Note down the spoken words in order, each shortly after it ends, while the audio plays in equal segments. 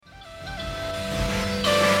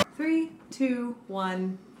2,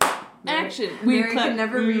 1. Action. Mary can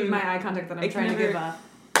never read my eye contact that I'm trying to give a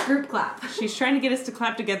group clap. She's trying to get us to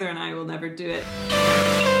clap together, and I will never do it.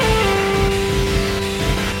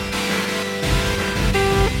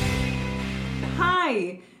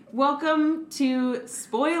 Hi. Welcome to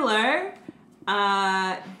Spoiler.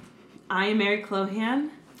 I am Mary Clohan.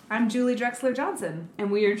 I'm Julie Drexler Johnson. And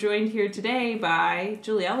we are joined here today by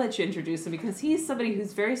Julie. I'll let you introduce him because he's somebody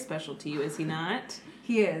who's very special to you, is he not?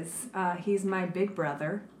 He is. He's my big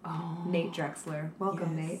brother, Nate Drexler.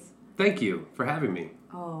 Welcome, yes. Nate. Thank you for having me.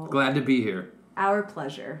 Oh, Glad to be here. our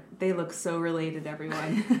pleasure. They look so related,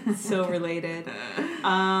 everyone. So related.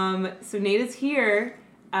 So Nate is here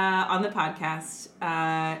on the podcast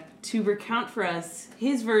to recount for us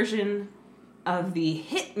his version of the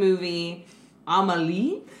hit movie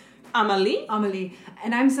Amélie. Amélie.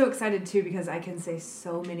 And I'm so excited, too, because I can say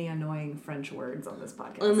so many annoying French words on this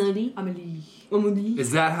podcast. Amélie.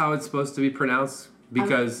 Is that how it's supposed to be pronounced?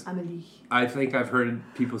 Because Amélie. I think I've heard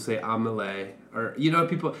people say Amélie. Or,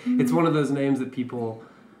 people, it's one of those names that people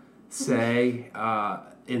say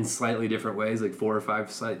in slightly different ways, like 4 or 5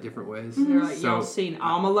 slightly different ways. They're like, y'all seen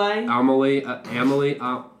Amélie? Amélie,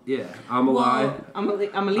 Amélie. Amélie.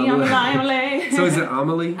 So is it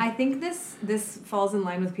Amélie? I think this falls in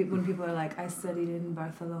line with people when people are like, I studied in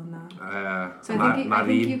Barcelona. So I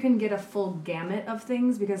think you can get a full gamut of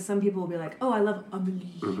things because some people will be like, oh, I love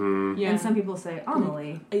Amélie. Mm-hmm. Yeah. And some people say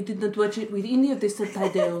Amélie. I did not watch it with any of the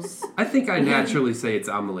subtitles. I think I naturally say it's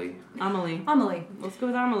Amélie. Amélie. Let's go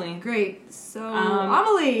with Amélie. Great. So,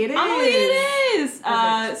 Amélie, it is. Amélie,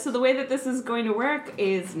 it is! So the way that this is going to work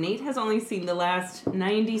is Nate has only seen the last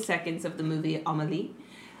 90 seconds of the movie Amélie.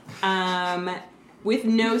 With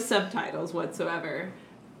no subtitles whatsoever.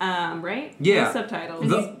 Right? Yeah. No subtitles.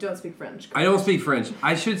 And you don't speak French. I don't speak French.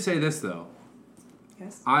 I should say this, though.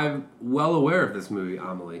 Yes. I'm well aware of this movie,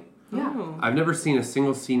 Amélie. Yeah. Oh. I've never seen a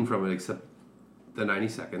single scene from it except the 90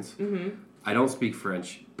 seconds. Mm-hmm. I don't speak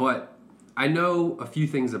French, but I know a few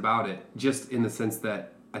things about it, just in the sense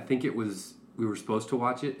that I think we were supposed to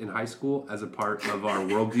watch it in high school as a part of our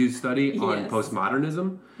worldview study on Yes.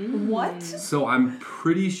 postmodernism. Mm-hmm. What? So I'm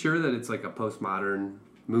pretty sure that it's like a postmodern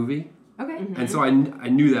movie. Okay. Mm-hmm. And so I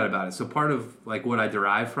knew that about it. So part of like what I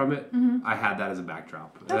derived from it, I had that as a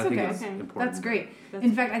backdrop. And That's I think okay. it's important. That's great.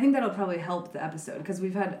 In fact, I think that'll probably help the episode because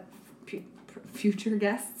we've had future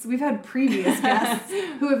guests. We've had previous guests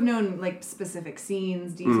who have known like specific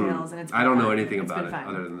scenes, details, and it's been I don't know fun. anything It's about been it fun.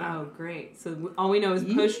 other than that. Oh, great. So all we know is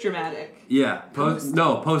post-dramatic. Yeah.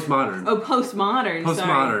 Postmodern. Oh, postmodern.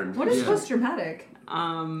 Postmodern. What is yeah. post-dramatic?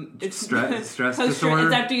 It's Stress post-tra- disorder.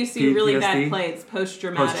 It's after you see a really bad PTSD? play. It's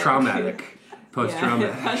post-dramatic. Post-traumatic.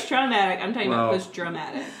 Post-traumatic. Yeah. Post-traumatic. I'm talking about Well,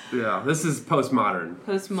 post-dramatic. Yeah, this is postmodern.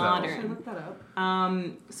 Postmodern. Should I look that up?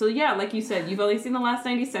 So yeah, like you said, you've only seen the last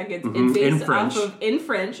 90 seconds. Mhm. And based In French. off of in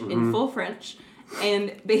French, in full French,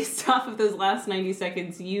 and based off of those last 90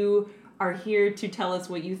 seconds, you are here to tell us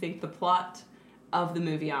what you think the plot of the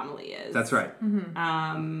movie Amélie is. That's right.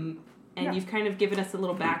 And you've kind of given us a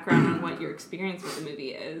little background on what your experience with the movie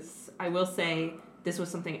is. I will say this was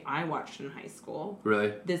something I watched in high school.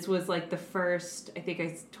 Really? This was like the first, I think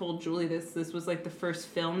I told Julie this was like the first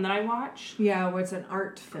film that I watched. Yeah, where it's an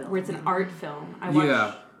art film. Where it's an art film. I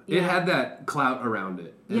watched, It had that clout around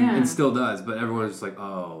it. And still does, but everyone's just like,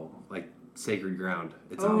 oh, like sacred ground.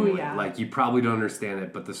 It's Amélie. yeah. Like, you probably don't understand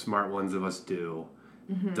it, but the smart ones of us do.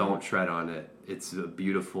 Don't tread on it. It's a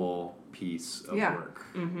beautiful piece of work.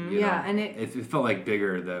 You know? And it felt like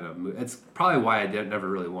bigger than a movie. It's probably why I never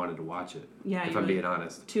really wanted to watch it. Yeah, if I'm being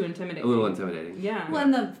honest. Too intimidating. A little intimidating. Yeah. well,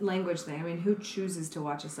 and the language thing. I mean, who chooses to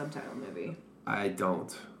watch a subtitle movie? I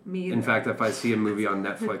don't. Me either. In fact, if I see a movie on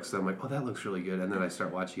Netflix, I'm like, oh, that looks really good, and then I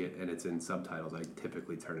start watching it and it's in subtitles, I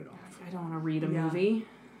typically turn it off. I don't want to read a movie.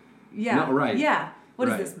 Yeah. No, right. Yeah. What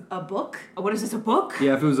is Right. this? A book? What is this, a book?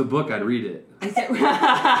 Yeah, if it was a book, I'd read it.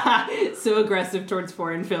 So aggressive towards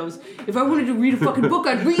foreign films. If I wanted to read a fucking book,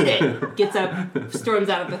 I'd read it. Gets up, storms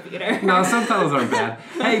out of the theater. No, subtitles aren't bad.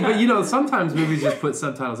 Hey, but sometimes movies just put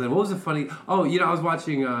subtitles in. What was the funny? Oh, I was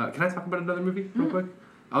watching. Can I talk about another movie real quick?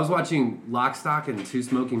 I was watching Lock, Stock, and Two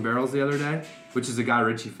Smoking Barrels the other day, which is a Guy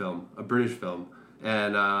Ritchie film, a British film,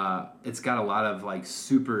 and it's got a lot of like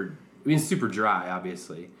super dry,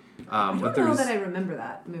 obviously. I don't know that I remember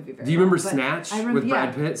that movie very Do you remember well, but Snatch I with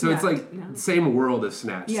Brad Pitt? So it's like same world as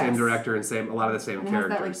Snatch, Yes. same director and a lot of the same and it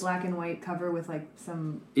characters. has that like black and white cover with like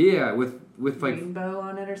some with like rainbow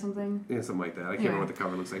on it or something. Yeah, something like that. I can't remember what the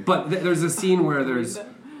cover looks like. But there's a scene where there's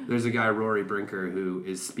a guy, Rory Brinker, who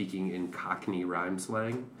is speaking in Cockney rhyme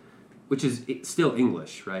slang, which is still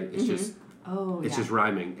English, right? It's just Oh, it's just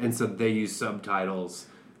rhyming, and so they use subtitles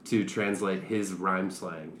to translate his rhyme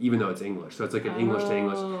slang, even though it's English. So it's like an English to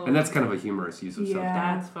English, and that's kind of a humorous use of subtitles.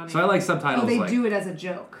 That's funny. So I like subtitles. Oh, they like, do it as a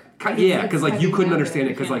joke. Yeah, because like you heavy couldn't handed. understand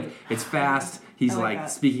it because like it's fast. He's I like like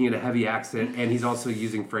that. speaking in a heavy accent, and he's also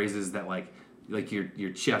using phrases that like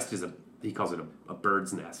your chest is he calls it a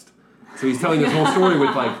bird's nest. So he's telling this whole story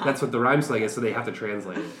with like that's what the rhyme slang is. So they have to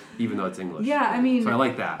translate it even though it's English. Yeah, I mean, So I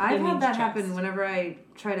like that. I've It had means that chest. happen whenever I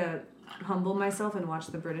try to humble myself and watch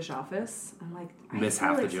The British Office. I'm like, I Miss feel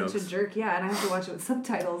half the like such jokes. a jerk. Yeah, and I have to watch it with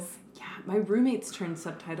subtitles. Yeah, my roommates turn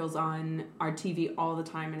subtitles on our TV all the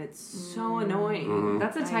time, and it's so annoying. Mm-hmm.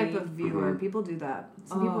 That's a type I of viewer. People do that.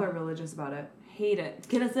 Some people are religious about it. hate it.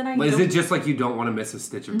 Because then I Is don't- it just like you don't want to miss a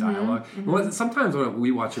stitch of dialog Well, sometimes when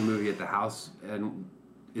we watch a movie at the house and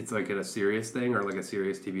it's like a serious thing or like a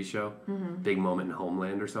serious TV show, big moment in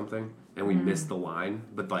Homeland or something, and we miss the line,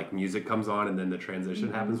 but like music comes on and then the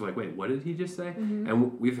transition happens. We're like, wait, what did he just say?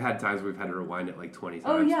 And we've had times we've had to rewind it like 20 times.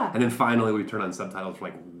 Oh, yeah. And then finally we turn on subtitles. We're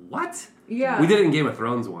like, what? Yeah. We did it in Game of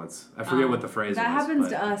Thrones once. I forget what the phrase That was. happens but-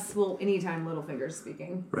 to us, well, anytime Littlefinger's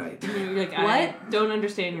speaking. Right. You're like, I don't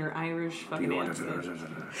understand your Irish fucking accent.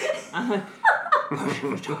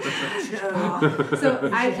 So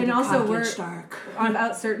and also we're Stark.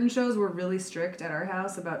 about certain shows we're really strict at our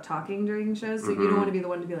house about talking during shows, so you don't want to be the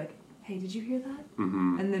one to be like, hey, did you hear that?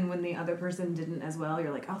 And then when the other person didn't as well,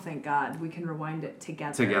 you're like, oh, thank God, we can rewind it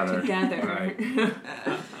together. Together. Right.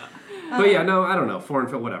 But yeah, no, I don't know. Foreign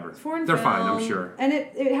film, whatever. Foreign They're fine, I'm film, sure. And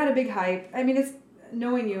it had a big hype. I mean, it's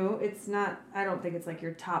knowing you, it's not. I don't think it's like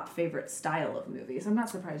your top favorite style of movie. So I'm not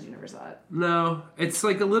surprised you never saw it. No, it's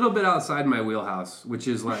like a little bit outside my wheelhouse, which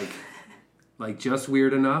is like, like just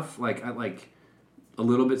weird enough. Like I like a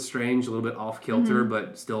little bit strange, a little bit off kilter,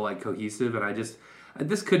 but still like cohesive. And I just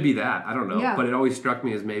this could be that. I don't know, Yeah. but it always struck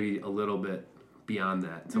me as maybe a little bit beyond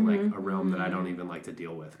that to like a realm that I don't even like to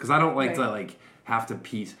deal with because I don't like to like have to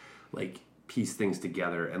piece things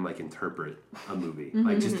together and like interpret a movie.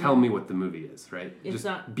 Like just tell me what the movie is, right? It's just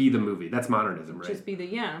not- be the movie. That's modernism, right? Just be the,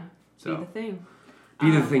 So- be the thing.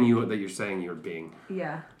 be the thing that you're saying you're being.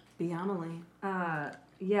 Yeah. Be Amelie.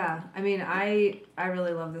 Yeah. I mean, I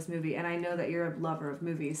really love this movie, and I know that you're a lover of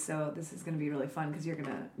movies, so this is going to be really fun because you're going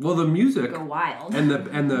to Well, the music go wild. and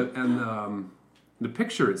the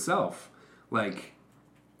picture itself, like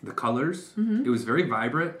the colors, it was very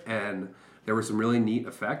vibrant and there were some really neat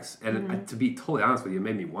effects. And to be totally honest with you, it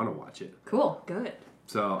made me want to watch it. Cool. Good.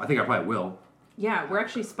 So I think I probably will. Yeah, we're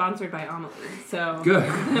actually sponsored by Amelie, so Good.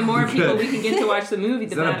 the more people we can get to watch the movie,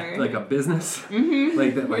 the Is that better. like a business? Mm-hmm.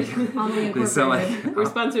 Like that, like Amelie they sell like Incorporated. We're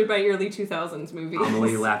sponsored by early 2000s movies.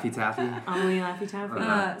 Amelie Laffy Taffy. Amelie Laffy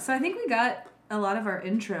Taffy. So I think we got a lot of our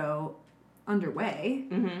intro underway.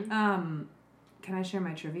 Can I share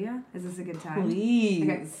my trivia? Is this a good time? Please.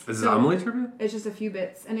 Okay. Is this So- Amelie trivia? It's just a few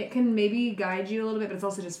bits, and it can maybe guide you a little bit, but it's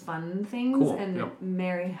also just fun things. Cool, And yeah.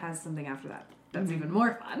 Mary has something after that that's even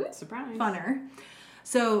more fun. Surprise. Funner.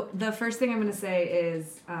 So the first thing I'm going to say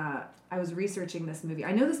is I was researching this movie.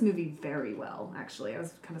 I know this movie very well, actually. I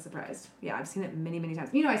was kind of surprised. Yeah, I've seen it many, many times.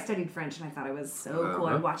 You know, I studied French, and I thought it was so cool.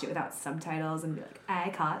 I'd watch it without subtitles and be like, I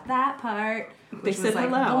caught that part. They said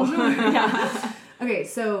hello. bonjour. Yeah. Okay,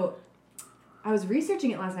 so I was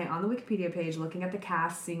researching it last night on the Wikipedia page, looking at the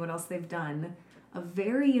cast, seeing what else they've done. A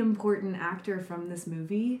very important actor from this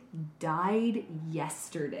movie died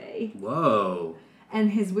yesterday. Whoa.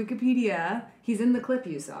 And his Wikipedia, he's in the clip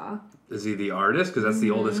you saw. Is he the artist? Because that's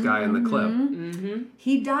the oldest guy in the clip.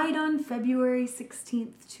 He died on February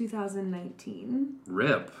 16th, 2019.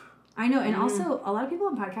 Rip. I know, and also a lot of people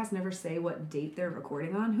on podcasts never say what date they're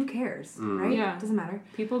recording on. Who cares, right? Yeah. Doesn't matter.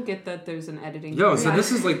 People get that there's an editing. Yo, so Yeah.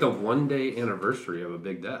 this is like the 1 day anniversary of a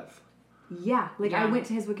big death. Yeah, like I Yeah. went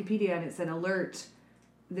to his Wikipedia and it said alert.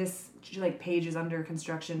 This like page is under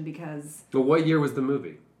construction because But what year was the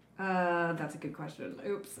movie? that's a good question.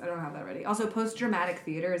 Oops, I don't have that ready. Also, post-dramatic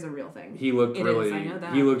theater is a real thing. He looked It is, really I know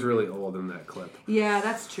that. he looked really old in that clip. Yeah,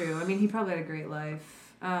 that's true. I mean, he probably had a great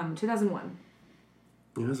life. 2001.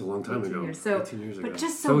 Yeah, that's a long time 18 ago. years. So- 18 years but ago.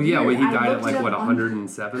 just so yeah, weird, well, he I died at looked like it what, up on-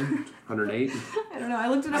 107, 108. I don't know. I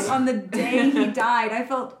looked it up on the day he died. I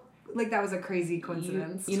felt like that was a crazy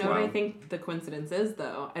coincidence. You know what I Wow. think the coincidence is,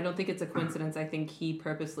 though? I don't think it's a coincidence. I think he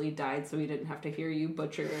purposely died so he didn't have to hear you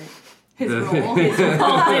butcher his The- role. his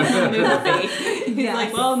movie. He's Yes.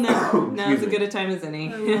 like, well, no, now's Excuse as me. good a time as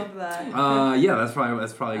any. I love that. Yeah, that's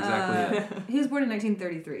probably exactly it. He was born in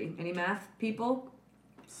 1933. Any math people?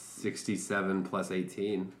 67 plus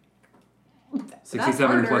 18. That's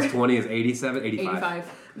 67 plus harder. 20 is 87, 85.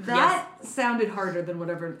 85. That sounded harder than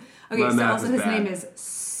whatever. Okay, My so math also is his bad. name is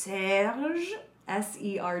Serge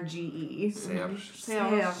Serge.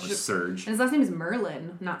 Serge. Surge. And his last name is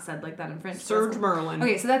Merlin, not said like that in French. Serge Merlin.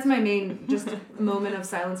 Okay, so that's my main just moment of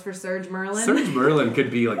silence for Serge Merlin. Serge Merlin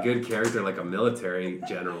could be a good character, like a military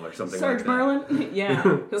general or something Serge like that. Merlin? Yeah.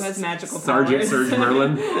 Who has magical Sergeant powers. Serge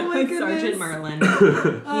Merlin. Oh my goodness. Sergeant Merlin.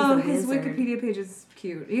 Oh, a his wizard. Wikipedia page is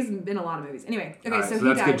cute. He's been in a lot of movies. Anyway, okay, Alright, so so he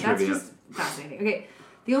that's died. good That's trivia. just fascinating. Okay,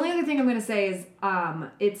 the only other thing I'm going to say is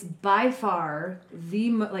it's by far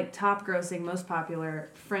the top grossing, most popular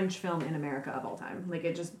French film in America of all time. Like,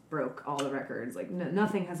 it just broke all the records. Like,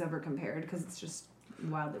 nothing has ever compared because it's just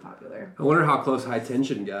wildly popular. I wonder how close High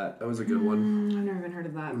Tension got. That was a good one. I've never even heard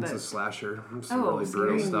of that. It's But a slasher. There's some Oh, really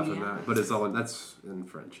brutal scary. stuff in Yeah. that. But it's all that's in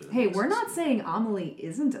French. hey, we're not saying Amelie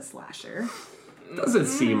isn't a slasher. Doesn't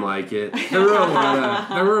seem like it. There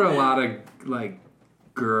were a lot of like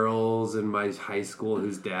girls in my high school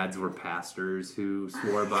whose dads were pastors who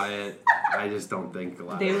swore by it. I just don't think a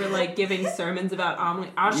lot. They were like giving sermons about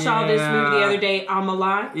Amelie. I saw this movie the other day,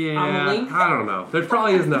 Amelie. Yeah, Amelie. I don't know. There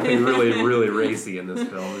probably is nothing really racy in this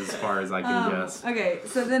film, as far as I can guess. Okay,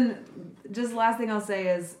 so then just last thing I'll say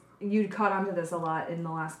is you caught onto this a lot in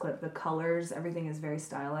the last clip. The colors, everything is very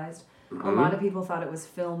stylized. A lot of people thought it was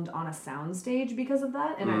filmed on a soundstage because of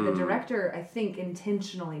that, and the director, I think,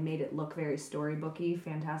 intentionally made it look very storybooky,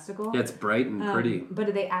 fantastical. Yeah, it's bright and pretty.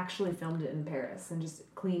 But they actually filmed it in Paris and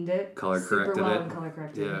just cleaned it Color super corrected well it. and color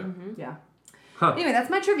corrected. Yeah. Yeah. Huh. Anyway, that's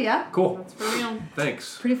my trivia. Cool. That's for real.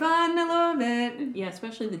 Thanks. Pretty fun. I love it. Yeah,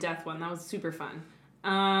 especially the death one. That was super fun.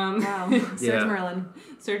 Wow. Serge Yeah. Merlin.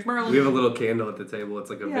 Serge Merlin. We have a little candle at the table. It's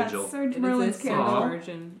like a vigil. Serge It is Merlin's a candle. Aw.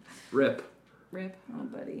 virgin. Rip. Rip. Oh,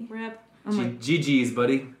 buddy. Rip. Oh my GG's,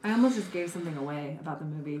 buddy. I almost just gave something away about the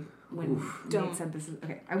movie when Nate Don't. said this is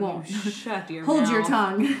okay. I won't. You shut your Hold your mouth.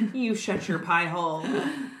 tongue. You shut your pie hole.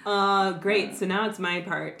 Great. So now it's my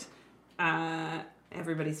part.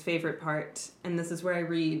 Everybody's favorite part. And this is where I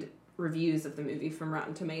read reviews of the movie from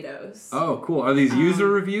Rotten Tomatoes. Oh, cool. Are these user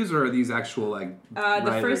reviews or are these actual like The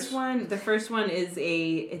writers? first one is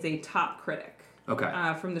a top critic.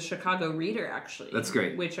 Okay. From the Chicago Reader, actually. That's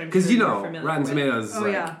great. Which I'm Because sure you you're know, familiar Rotten with. Tomatoes is Oh,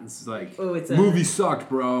 like yeah. it's like Oh, it's a movie sucked,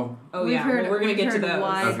 bro. Oh We've yeah, heard, well, we're gonna we've get to heard a those.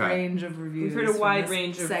 wide Okay. range of reviews. We've heard a from wide this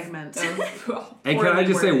range of segment. And can I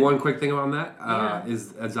just say worded. one quick thing on that? Yeah.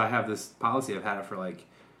 Is as I have this policy, I've had it for like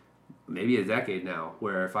maybe a decade now,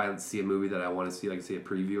 where if I see a movie that I want to see, like say a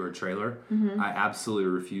preview or a trailer, I absolutely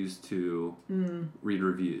refuse to read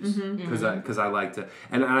reviews because I like to,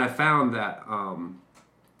 and I found that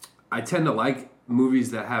I tend to like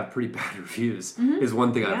movies that have pretty bad reviews is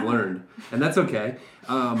one thing I've learned, and that's okay.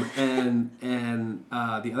 And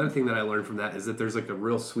the other thing that I learned from that is that there's like a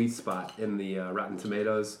real sweet spot in the Rotten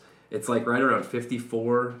Tomatoes. It's like right around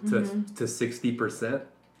 54 to 60%.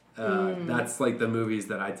 That's like the movies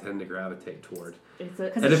that I tend to gravitate toward.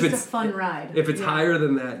 Because And it's if just it's- a fun ride. If it's higher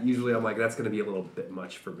than that, usually I'm like, that's going to be a little bit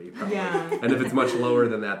much for me, probably. Yeah. And if it's much lower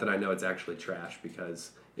than that, then I know it's actually trash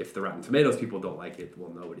because if the Rotten Tomatoes people don't like it,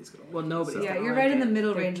 well, nobody's going to like Well, it. nobody's So- Yeah, gonna you're like right in the it.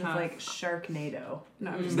 middle They're range tough. of like Sharknado.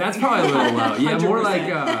 No, I'm just That's kidding. probably a little low. Yeah, more 100%.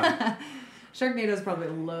 like, Sharknado's probably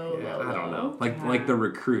low. yeah, low, I don't know. low. Like The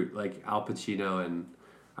Recruit, like Al Pacino and,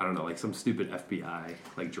 I don't know, like some stupid FBI,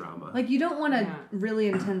 like drama. Like you don't want a Yeah. really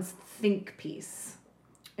intense think piece.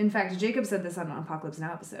 In fact, Jacob said this on an Apocalypse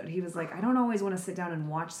Now episode. He was like, I don't always want to sit down and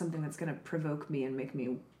watch something that's going to provoke me and make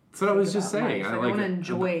me. That's what I was think just about saying. life. I Like, I like want to it.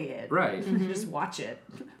 enjoy it. Right. Just watch it.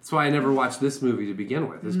 That's why I never watched this movie to begin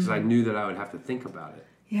with, is because I knew that I would have to think about it.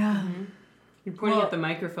 Yeah. You're pointing Well- at the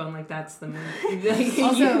microphone like that's the movie. Like,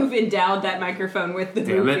 Also- you've endowed that microphone with the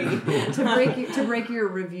Damn movie. it. to break your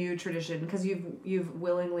review tradition, because you've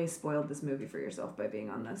willingly spoiled this movie for yourself by being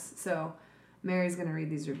on this. So Mary's going to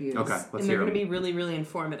read these reviews. Okay, let's And they're hear going to them. be really, really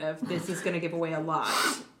informative. This is going to give away a lot.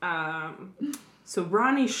 So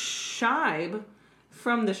Ronnie Scheib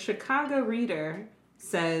from the Chicago Reader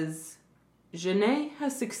says, Genet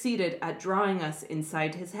has succeeded at drawing us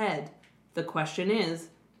inside his head. The question is,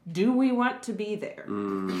 do we want to be there?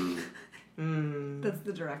 That's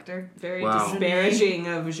the director. Very Wow. disparaging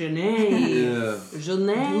of Genet. Yeah.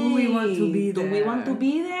 Genet. Do we want to be Do we there? want to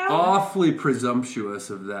be there? Awfully presumptuous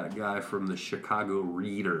of that guy from the Chicago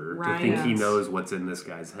Reader to think he Right. knows what's in this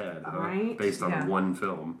guy's head, huh? Right. Based on Yeah. one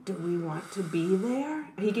film. Do we want to be there?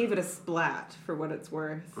 He gave it a splat for what it's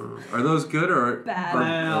worth. Are those good or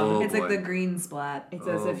Bad. Oh, It's like boy. the green splat. It's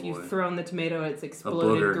as Oh, if you've boy. thrown the tomato, it's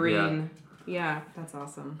exploded booger, green. Yeah, That's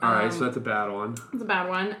awesome. All right, so that's a bad one. it's a bad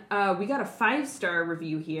one. We got a 5-star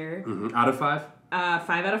review here. Out of 5? 5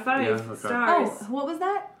 out of 5 Yeah, okay. stars. Oh, what was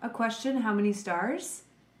that? A question? How many stars?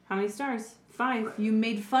 How many stars? 5. You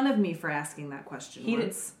made fun of me for asking that question He did-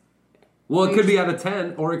 once. Well, it could be out of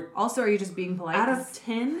 10, or Also, are you just being polite? Out of 'cause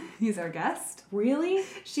 10? he's our guest. Really?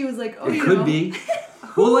 She was like, "Oh, it you could know." be.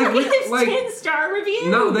 Well, like, Gives like 10-star reviews?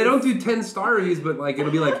 no, they don't do 10-star reviews, but like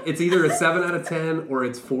it'll be like it's either a 7 out of 10 or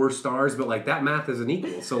it's 4 stars, but like that math isn't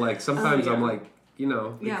equal. So like sometimes yeah. I'm like, you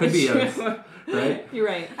know, Yeah, it could be That's true. right You're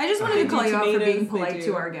right. I just wanted to They call do you out for tomatoes, being they polite do.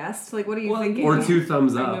 to our guest. Like, what are you Well, thinking? or 2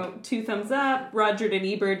 thumbs I up. know, 2 thumbs up. Roger and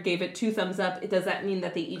Ebert gave it 2 thumbs up. Does that mean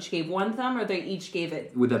that they each gave 1 thumb, or they each gave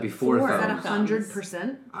it? Would that be 4 Is that thumbs?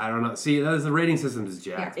 100%? I don't know. See, that is the rating system is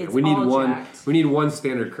jacked. Yeah, man. it's we need all one. jacked. We need one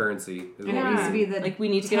standard currency. is And what it we needs to need. be the Like, we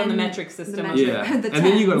need to get on the 10 metric system. the on metric- Yeah, the and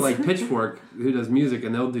then you go to tens. like Pitchfork, who does music,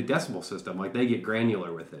 and they'll do decimal system. Like they get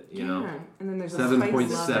granular with it, you know. Yeah. And then there's a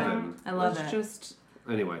 7.7. I love It's it. just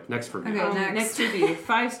Anyway, next for me. Okay. next. next review,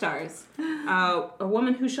 5 stars. A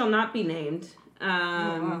woman who shall not be named.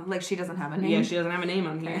 Like she doesn't have a name. Yeah, she doesn't have a name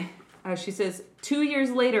on here. She says, 2 years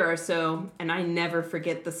later or so, and I never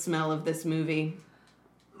forget the smell of this movie.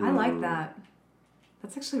 I like that.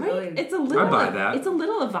 That's actually Right? really. It's a little. I buy that. It's a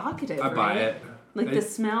little evocative. I buy right? it. Like I- the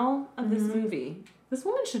smell of this movie, This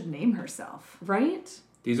woman should name herself. right?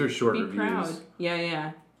 These are short Be reviews. proud.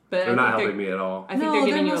 Yeah. But They're not helping me at all. I think No, they're they're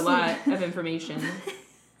giving you a mostly- lot of information.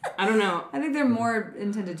 I don't know. I think they're more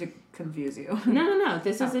intended to confuse you. No.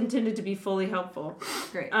 This is intended to be fully helpful.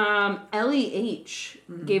 Great. Ellie H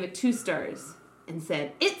gave it 2 stars and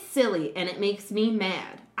said, "It's silly and it makes me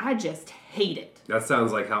mad. I just hate it." That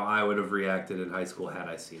sounds like how I would have reacted in high school had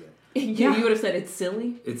I seen it. Yeah, you would have said it's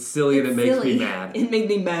silly. It's silly and It's it makes silly. me mad. It made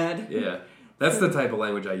me mad. Yeah. That's the type of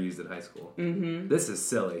language I used in high school. Mm-hmm. This is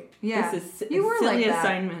silly. Yeah. This is you were silly like that.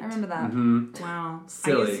 assignment. I remember that. Mm-hmm. Wow.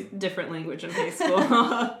 Silly. I used different language in high school.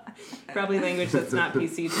 Probably language that's not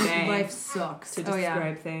PC today. Life sucks. to Oh yeah.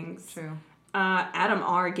 describe things. True. Adam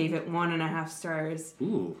R gave it 1.5 stars.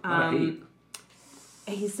 Ooh, a lot of hate.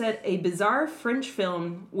 He said a bizarre French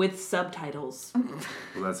film with subtitles.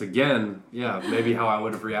 Well, that's again, yeah, maybe how I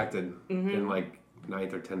would have reacted in like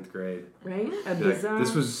 9th or 10th grade. Right? A Be like, bizarre.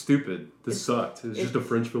 this was stupid. This sucked. It was just a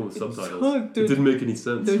French film with subtitles. sucked, It dude. didn't make any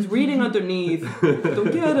sense. There's reading underneath.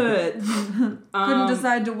 Don't get it. Couldn't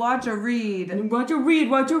decide to watch or read. What you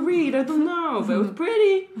read? I don't know, but it was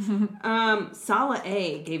pretty. Sala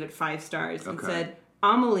A gave it 5 stars and Okay. said,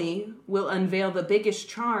 Amelie will unveil the biggest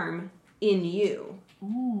charm in you.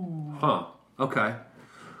 Huh. Okay.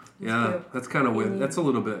 Yeah, cute. that's kind of weird. That's a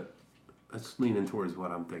little bit. That's leaning towards what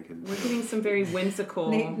I'm thinking. We're getting some very whimsical.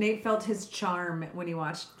 Nate felt his charm when he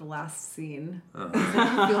watched the last scene. Uh-huh. He said,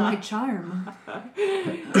 I feel my charm.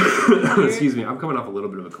 Excuse me, I'm coming off a little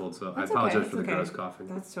bit of a cold, so I That's apologize okay, for the it's gross okay. coughing.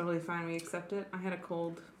 That's totally fine. We accept it. I had a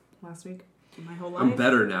cold last week. My whole life. I'm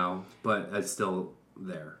better now, but it's still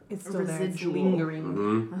there. It's still there. It's Residual. lingering.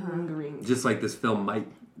 hmm Lingering. Just like this film might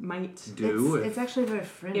Might. do. It's actually very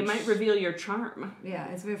French. It might reveal your charm. Yeah,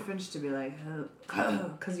 it's very French to be like,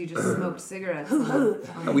 because you just smoked cigarettes.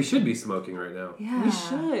 We should be smoking right now. Yeah. We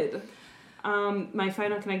should.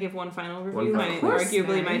 Can I give one final review? One final. Of course,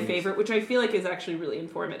 Arguably my Mary. favorite, which I feel like is actually really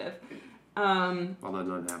informative. Although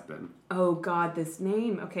none have been. Oh God, this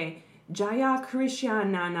name. Okay. Jaya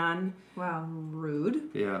Krishnanan. Wow, rude.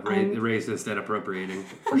 Yeah, I'm- racist and appropriating,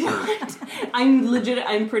 for sure.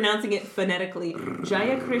 I'm pronouncing it phonetically.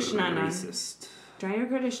 Jaya Krishnanan. Racist. Jaya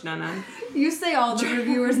Krishnanan. You say all the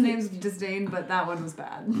reviewers' names with disdain, but that one was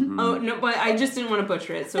bad. Oh no, but I just didn't want to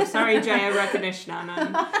butcher it. So sorry, Jaya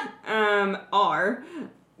Krishnanan. R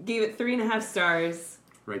gave it 3.5 stars.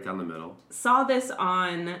 Right down the middle. Saw this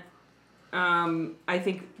on I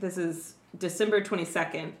think this is December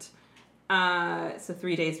 22nd. So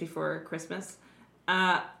 3 days before Christmas.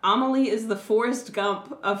 Amelie is the Forrest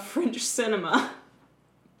Gump of French cinema.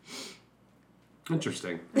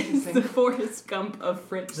 Interesting. The Interesting. Forrest Gump of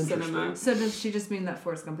French cinema. So does she just mean that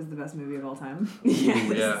Forrest Gump is the best movie of all time?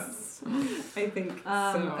 Yes. I think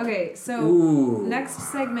so. Okay, so Ooh.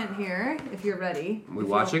 next segment here, if you're ready. We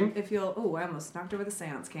watching? If you'll, oh, I almost knocked over the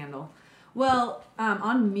seance candle. Well,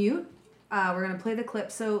 on mute, we're gonna play the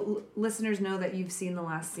clip so listeners know that you've seen the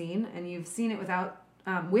last scene and you've seen it without,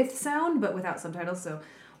 with sound but without subtitles. So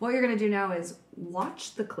what you're gonna do now is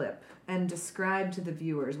watch the clip and describe to the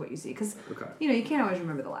viewers what you see, because Okay. you can't always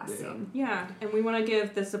remember the last Yeah. scene. Yeah, and we want to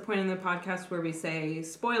give this a point in the podcast where we say,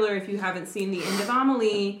 spoiler, if you haven't seen the end of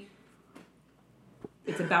Amelie,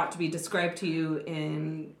 it's about to be described to you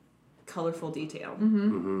in colorful detail.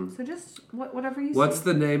 So just whatever you What's see.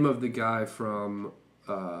 the name of the guy from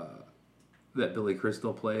that Billy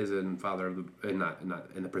Crystal plays in Father of the not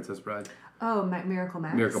in The Princess Bride? Oh, Miracle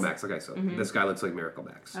Max. Miracle Max. Okay, so this guy looks like Miracle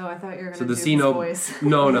Max. Oh, I thought you were gonna So do the scene his op- voice.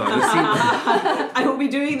 No, the I will be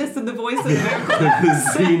doing this in the voice of Miracle.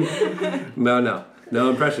 scene. No. No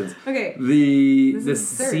impressions. Okay. This is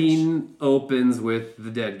Surge. scene opens with the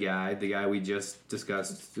dead guy, the guy we just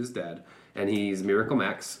discussed is dead, and he's Miracle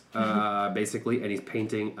Max, basically, and he's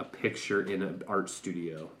painting a picture in an art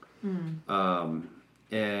studio.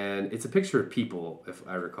 And it's a picture of people, if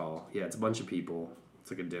I recall. Yeah, it's a bunch of people.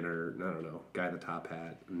 It's like a dinner, I don't know, guy in the top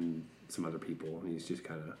hat and some other people, and he's just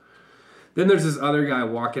kind of... Then there's this other guy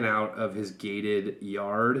walking out of his gated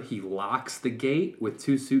yard. He locks the gate with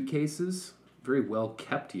 2 suitcases. Very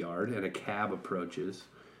well-kept yard, and a cab approaches.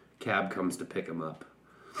 Cab comes to pick him up.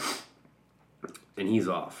 And he's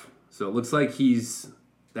off. So it looks like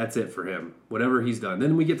that's it for him. Whatever he's done.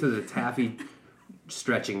 Then we get to the taffy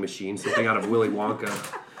stretching machine, something out of Willy Wonka,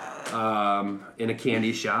 in a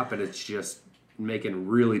candy shop, and it's just making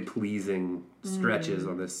really pleasing stretches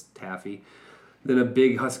on this taffy. Then a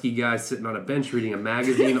big husky guy sitting on a bench reading a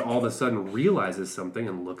magazine all of a sudden realizes something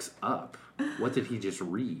and looks up. What did he just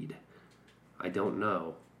read? I don't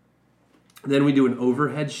know. Then we do an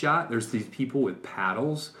overhead shot. There's these people with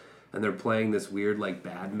paddles, and they're playing this weird, like,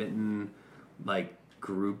 badminton, like,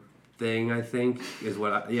 group thing, I think, is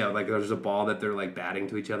what like, there's a ball that they're, like, batting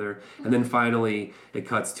to each other. And then finally, it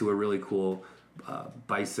cuts to a really cool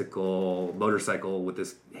motorcycle with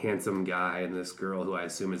this handsome guy and this girl who I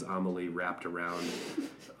assume is Amelie wrapped around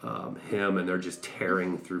him, and they're just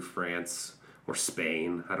tearing through France or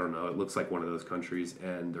Spain. I don't know. It looks like one of those countries,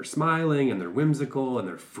 and they're smiling and they're whimsical and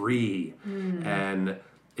they're free, and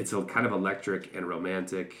it's a kind of electric and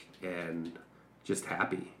romantic and just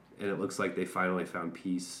happy. And it looks like they finally found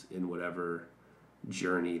peace in whatever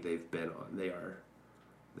journey they've been on. They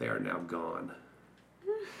are now gone.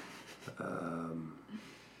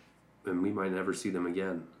 And we might never see them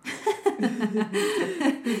again.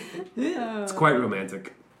 It's quite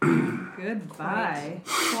romantic. Goodbye.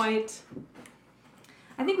 Quite.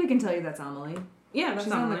 I think we can tell you that's Amelie. Yeah, that's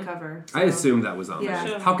She's Amelie. on the cover. I assumed that was Amelie.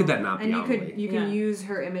 Yeah. How could that not be And you Amelie? can use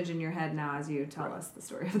her image in your head now as you tell us the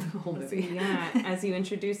story of the whole movie. Yeah, as you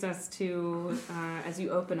introduce us to, as you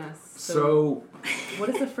open us. So, what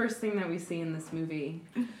is the first thing that we see in this movie?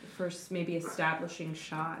 First, maybe establishing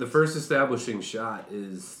shot. the first establishing shot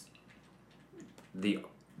is the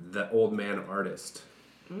old man artist.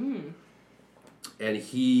 And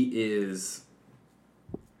he is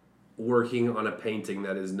working on a painting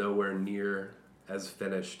that is nowhere near as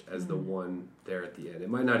finished as the one there at the end. It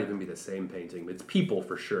might not even be the same painting, but it's people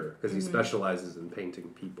for sure, because he specializes in painting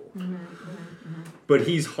people. But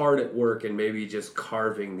he's hard at work and maybe just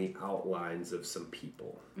carving the outlines of some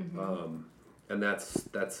people. And that's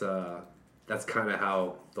kind of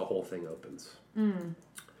how the whole thing opens. With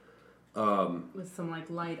some like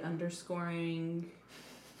light underscoring.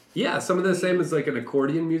 Yeah, some of the same as like an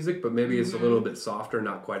accordion music, but maybe it's a little bit softer,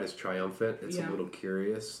 not quite as triumphant. It's a little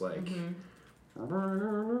curious, like...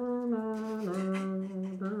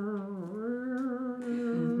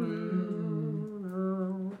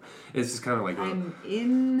 It's just kind of like I'm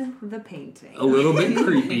in the painting. a little bit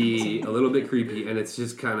creepy, and it's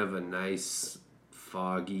just kind of a nice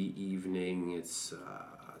foggy evening. It's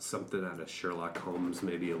something out of Sherlock Holmes,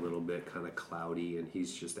 maybe a little bit kind of cloudy, and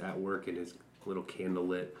he's just at work in his little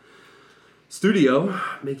candlelit studio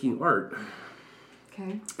making art.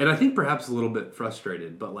 Okay. And I think perhaps a little bit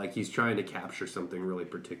frustrated, but like he's trying to capture something really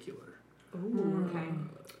particular. Ooh, okay.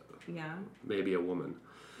 Yeah. Maybe a woman.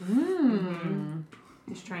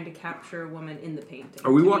 He's trying to capture a woman in the painting.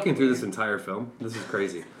 Are we walking through this entire film? This is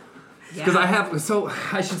crazy. Because I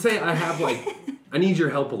need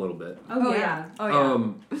your help a little bit. Oh yeah.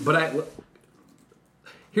 But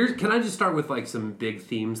can I just start with like some big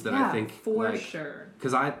themes that I think for sure.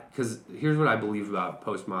 Because here's what I believe about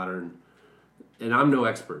postmodern, and I'm no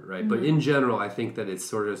expert, right? But in general, I think that it's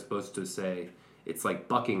sort of supposed to say it's like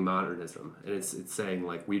bucking modernism, and it's saying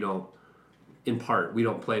like we don't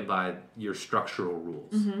play by your structural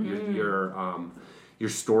rules, your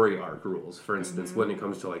story arc rules, for instance, when it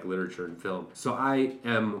comes to like literature and film. So I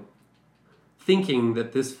am thinking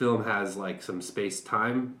that this film has like some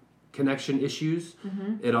space-time connection issues.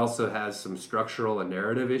 It also has some structural and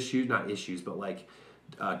narrative issues, not issues, but like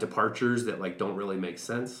departures that like don't really make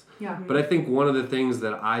sense. Yeah. But I think one of the things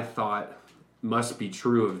that I thought must be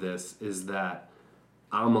true of this is that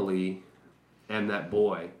Amelie and that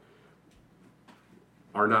boy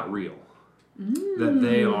are not real. That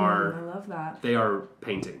they are. I love that. They are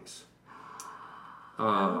paintings.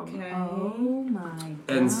 Okay. Oh my gosh.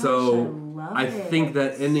 And so I love think it.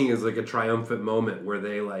 that ending is like a triumphant moment where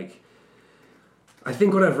they like. I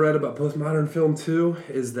think what I've read about postmodern film too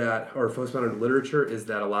is that, or postmodern literature, is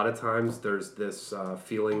that a lot of times there's this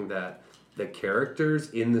feeling that the characters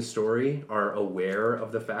in the story are aware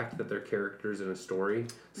of the fact that they're characters in a story.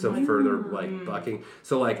 So further like bucking.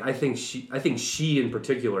 So like I think she in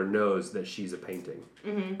particular knows that she's a painting.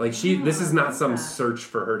 Like this is not some search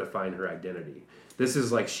for her to find her identity. This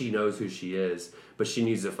is like she knows who she is, but she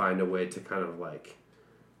needs to find a way to kind of like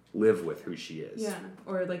live with who she is. Yeah.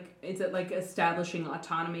 Or like, is it like establishing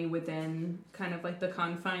autonomy within kind of like the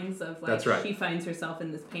confines of like, That's right. She finds herself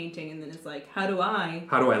in this painting and then it's like, how do I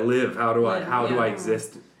live? How do I Yeah.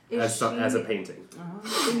 exist as a painting?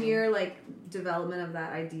 In your like development of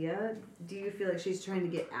that idea, do you feel like she's trying to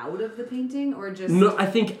get out of the painting or just No, I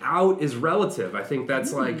think out is relative. I think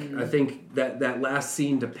that's I think that last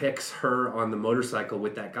scene depicts her on the motorcycle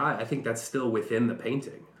with that guy. I think that's still within the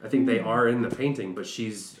painting. I think they are in the painting, but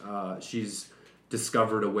she's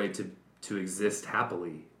discovered a way to exist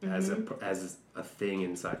happily as a thing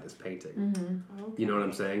inside this painting. Okay. You know what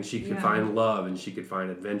I'm saying? She can find love and she can find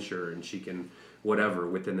adventure and she can whatever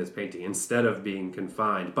within this painting instead of being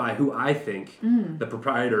confined by who I think the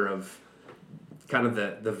proprietor of kind of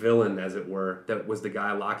the villain, as it were, that was the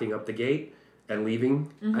guy locking up the gate and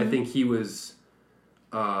leaving. I think he was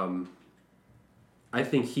I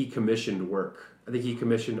think he commissioned work. I think he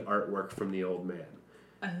commissioned artwork from the old man.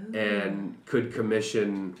 And could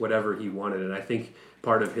commission whatever he wanted. And I think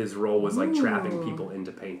part of his role was like trapping people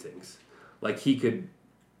into paintings. Like he could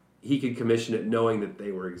commission it knowing that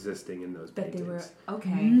they were existing in those But paintings. they were,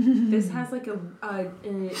 okay. This has like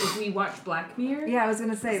if we watch Black Mirror. Yeah, I was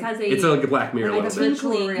gonna say This has It's like a Black Mirror like a a little bit.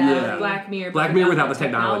 tinkling Yeah. of Black Mirror. Black but Mirror without the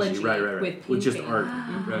technology. Right. With just painting. art.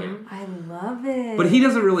 Right. I love it. But he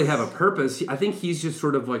doesn't really have a purpose. I think he's just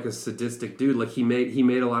sort of like a sadistic dude. Like he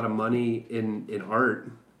made a lot of money in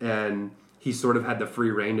art, and he sort of had the free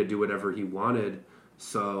reign to do whatever he wanted.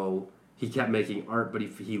 So he kept making art, but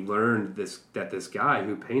he learned that this guy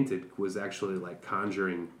who painted was actually like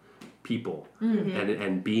conjuring people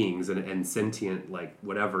and beings and sentient like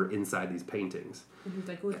whatever inside these paintings. And he's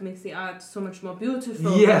like, it makes the art so much more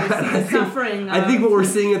beautiful. Yeah, The suffering. I think what we're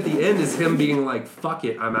seeing at the end is him being like, "Fuck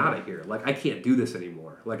it, I'm out of here. Like I can't do this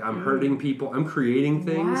anymore. Like I'm hurting people. I'm creating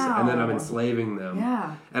things, and then I'm Wow. enslaving them."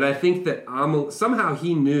 Yeah. And I think that somehow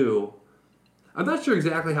he knew. I'm not sure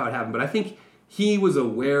exactly how it happened, but I think he was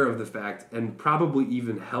aware of the fact and probably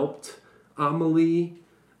even helped Amelie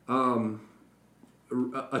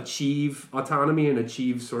achieve autonomy and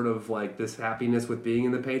achieve sort of like this happiness with being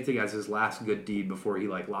in the painting as his last good deed before he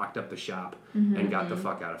like locked up the shop and got the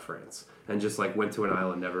fuck out of France and just like went to an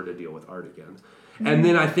island never to deal with art again. And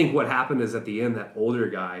then I think what happened is at the end that older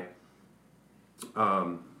guy,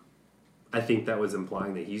 I think that was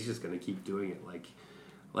implying that he's just going to keep doing it.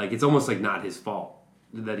 Like it's almost like not his fault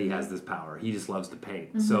that he has this power. He just loves to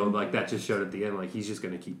paint. So like that just showed at the end like he's just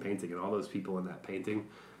going to keep painting, and all those people in that painting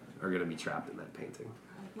are going to be trapped in that painting.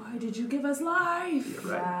 Why did you give us life?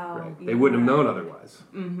 Yeah, right. Wow. Right. They wouldn't have known otherwise.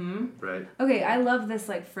 Right. Okay, I love this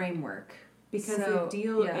like framework. Because So,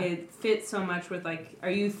 it fits so much with like, are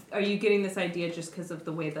you getting this idea just because of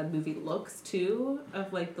the way the movie looks too,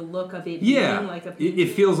 of like the look of it Yeah. being like a It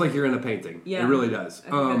feels like you're in a painting. Yeah. It really does. I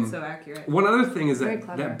think that's so accurate. One other thing is Very that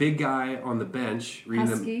clever. that big guy on the bench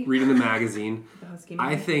Husky. reading the magazine. The husky I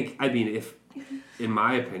man. think, I mean, if, in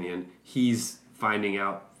my opinion, he's finding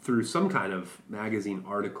out through some kind of magazine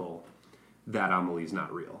article that Amelie's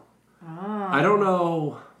not real. I don't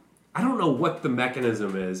know what the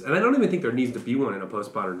mechanism is, and I don't even think there needs to be one in a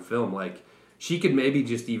postmodern film. Like, she could maybe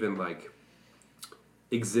just even, like,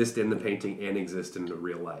 exist in the painting and exist in the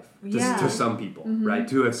real life. Yeah. To some people, right?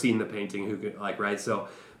 To have seen the painting, who could, like, right? So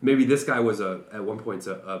maybe this guy was at one point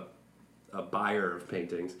a buyer of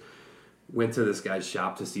paintings, went to this guy's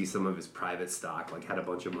shop to see some of his private stock, like had a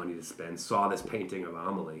bunch of money to spend, saw this painting of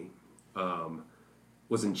Amelie,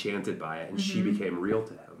 was enchanted by it, and she became real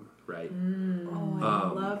to him, right? Oh,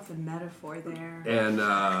 I love the metaphor there.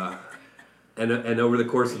 And over the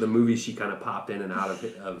course of the movie, she kind of popped in and out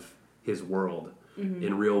of his world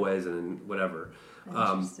in real ways and in whatever.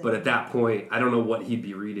 But at that point, I don't know what he'd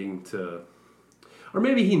be reading to. Or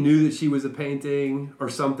maybe he knew that she was a painting or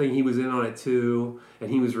something. He was in on it too. And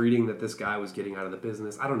he was reading that this guy was getting out of the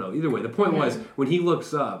business. I don't know. Either way, the point was, when he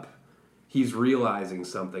looks up, he's realizing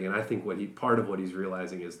something. And I think part of what he's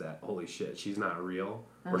realizing is that, holy shit, she's not real.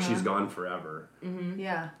 Or she's gone forever.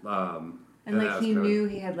 Yeah. And And that like was he kinda- knew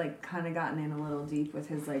he had like kind of gotten in a little deep with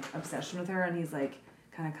his like obsession with her, and he's like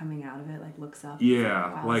kind of coming out of it, like looks up.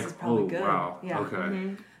 Yeah, Wow, like, this is probably oh, good. wow. Yeah.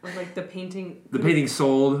 Okay. Or like the painting. The painting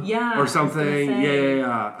sold, Yeah, I or was gonna something. say,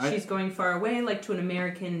 Yeah. She's going far away, like to an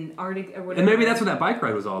American art or whatever. And maybe that's what that bike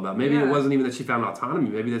ride was all about. Maybe it Yeah. wasn't even that she found autonomy.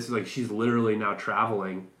 Maybe this is like she's literally now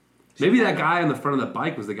traveling. Maybe that guy on the front of the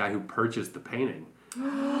bike was the guy who purchased the painting.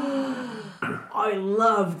 I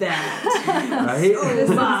love that. Right? This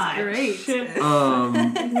is much. great.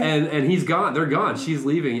 And he's gone. They're gone. She's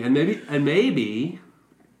leaving, and maybe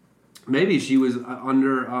she was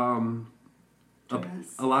under a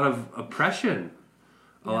lot of oppression.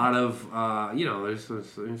 A lot of,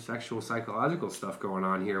 there's sexual, psychological stuff going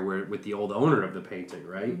on here with the old owner of the painting,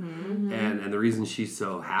 right? Mm-hmm. And the reason she's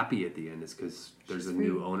so happy at the end is because there's a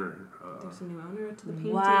new owner. There's a new owner to the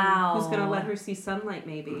painting. Wow. Who's going to let her see sunlight,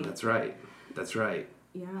 maybe. That's right.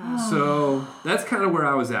 Yeah. So that's kind of where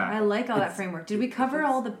I was at. I like all that framework. Did we cover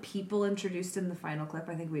all the people introduced in the final clip?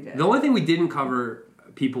 I think we did. The only thing we didn't cover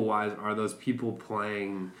people-wise are those people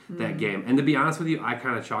playing that game. And to be honest with you, I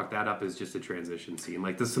kind of chalk that up as just a transition scene.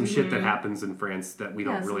 Like, there's some shit that happens in France that we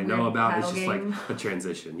don't really know about. It's just like a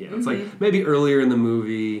transition. Yeah, it's like maybe earlier in the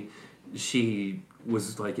movie, she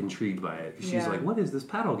was like intrigued by it. She's like, what is this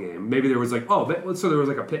paddle game? Maybe there was like, so there was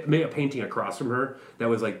like a painting across from her that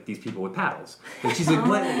was like these people with paddles. And she's like,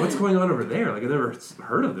 what's going on over there? Like, I've never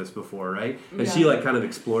heard of this before, right? And she like kind of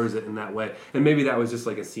explores it in that way. And maybe that was just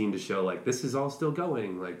like a scene to show like, this is all still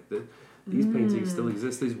going. Like, these paintings still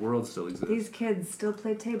exist. These worlds still exist. These kids still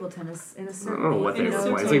play table tennis in a I circle. don't know what they were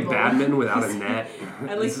playing. It's like badminton without a net.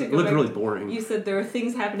 It looked really boring. You said there are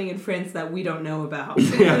things happening in France that we don't know about.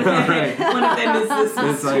 Yeah, right. One of them is this.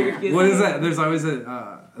 It's like, what is that? There's always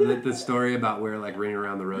the story about where like Ring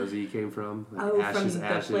Around the Rosie came from. Like, from the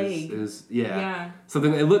plague.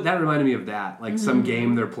 Something that reminded me of that. Like some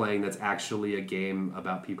game they're playing that's actually a game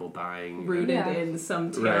about people dying. Rooted in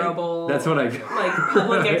some terrible. That's what I like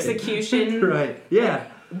public execution. Right. Yeah.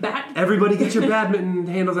 Everybody get your badminton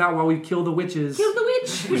handles out while we kill the witches. Kill the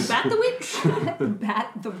witch. Bat the witch.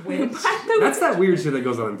 Bat the witch. That's that weird shit that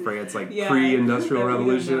goes on in France, like pre-industrial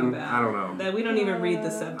revolution. I don't know. That we don't even read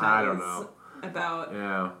the subtitles. I don't know.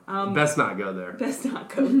 About best not go there. Best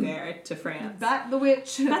not go there to France. Bat the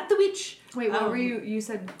witch. Bat the witch. Wait, what were you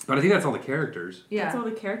said? But I think that's all the characters. Yeah, that's all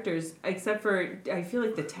the characters, except for I feel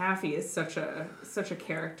like the Taffy is such a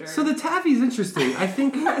character. So the Taffy's interesting. I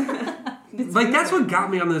think like that's what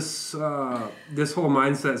got me on this this whole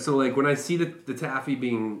mindset. So like when I see the Taffy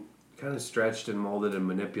being kind of stretched and molded and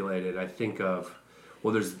manipulated, I think of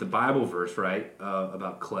there's the Bible verse, right,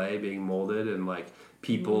 about clay being molded and like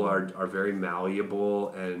people are very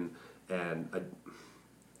malleable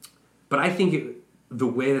but I think the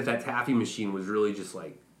way that Taffy machine was really just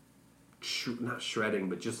like not shredding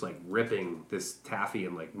but just like ripping this taffy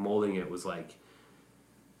and like molding it was like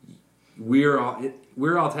we're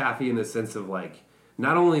all taffy in the sense of like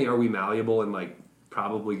not only are we malleable and like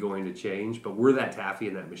probably going to change, but we're that taffy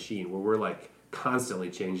in that machine where we're like constantly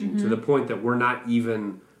changing to the point that we're not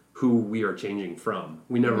even who we are changing from.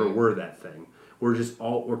 We never were that thing. We're just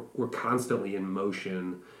we're constantly in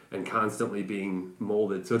motion and constantly being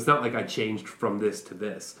molded. So it's not like I changed from this to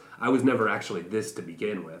this. I was never actually this to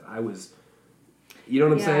begin with. I was, you know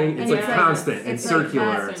what I'm saying? It's like constant and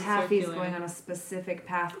circular. Like Taffy's going on a specific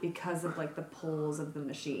path because of like the poles of the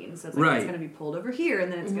machine. So it's like it's going to be pulled over here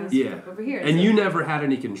and then it's going to slip over here. And you never had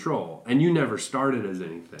any control and you never started as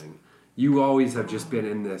anything. You always have just been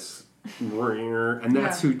in this, and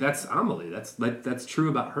that's Amelie. That's true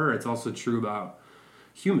about her. It's also true about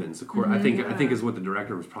humans. Of course, I think is what the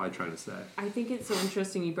director was probably trying to say. I think it's so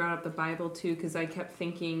interesting you brought up the Bible too, because I kept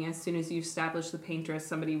thinking as soon as you established the painter as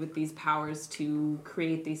somebody with these powers to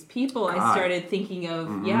create these people, I started thinking of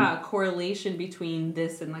a correlation between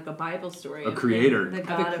this and like a Bible story, a creator, the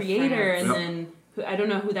God of a creator, and then. I don't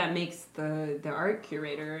know who that makes the art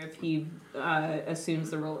curator, if he assumes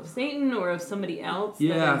the role of Satan or of somebody else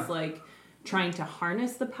that is like trying to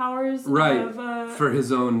harness the powers of... for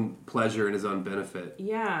his own pleasure and his own benefit.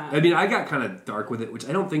 Yeah. I mean, I got kind of dark with it, which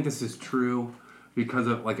I don't think this is true because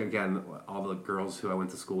of, like, again, all the girls who I went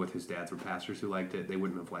to school with whose dads were pastors who liked it, they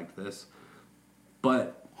wouldn't have liked this.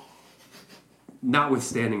 But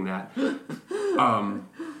notwithstanding that,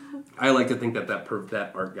 I like to think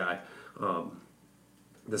that art guy...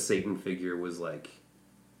 the Satan figure was like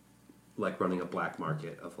running a black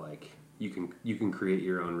market of like you can create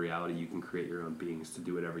your own reality, you can create your own beings to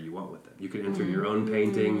do whatever you want with them. You can enter your own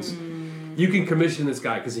paintings. You can commission this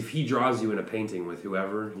guy because if he draws you in a painting with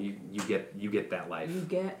whoever, you get that life. You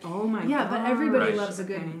get God. Yeah, but everybody loves a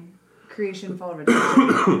good creation fall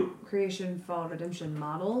redemption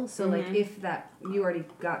model. So like if that you already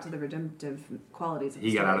got to the redemptive qualities of the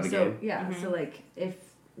he got out of the game. Yeah, so like if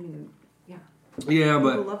yeah,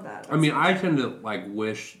 but people love that. I mean, I tend to like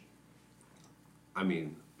wish. I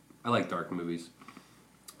mean, I like dark movies,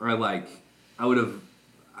 or I would have.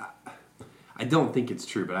 I don't think it's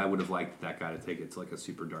true, but I would have liked that guy to take it to like a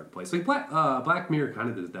super dark place. Like Black Mirror kind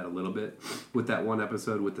of does that a little bit with that one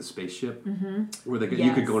episode with the spaceship, where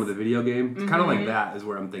you could go into the video game. It's kind of like that is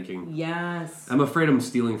where I'm thinking. Yes. I'm afraid I'm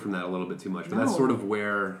stealing from that a little bit too much, but that's sort of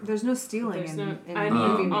where. There's no stealing There's in I movie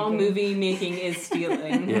mean, making. all movie making is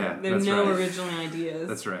stealing. Yeah, There's that's no right. original ideas.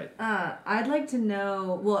 That's right. I'd like to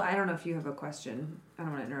know. Well, I don't know if you have a question. I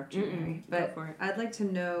don't want to interrupt you, Mary, but Go for it. I'd like to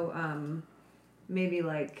know maybe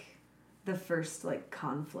like the first like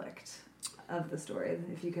conflict of the story.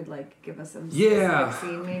 If you could like give us some specific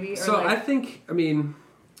scene maybe. Or So like,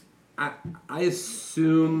 I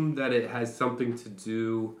assume that it has something to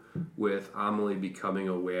do with Amelie becoming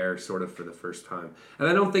aware sort of for the first time. And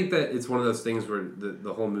I don't think that it's one of those things where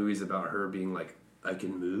the whole movie's about her being like, I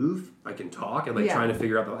can move, I can talk, and like trying to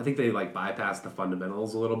figure out I think they like bypass the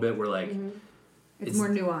fundamentals a little bit where like it's more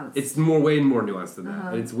nuanced. It's way more nuanced than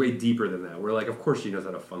that. And it's way deeper than that. Where like of course she knows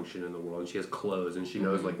how to function in the world and she has clothes and she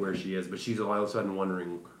knows like where she is, but she's all of a sudden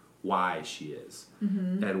wondering why she is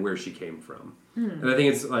and where she came from. And I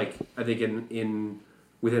think it's like in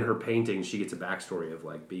within her painting she gets a backstory of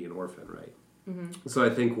like being an orphan, right? So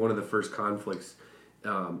I think one of the first conflicts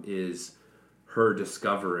is her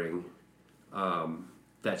discovering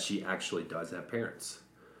that she actually does have parents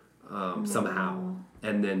somehow,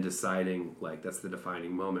 and then deciding like that's the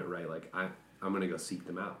defining moment, right? Like I'm gonna go seek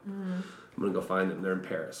them out. I'm gonna go find them. They're in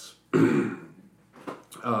Paris.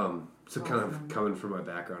 So kind of coming from my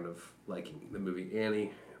background of liking the movie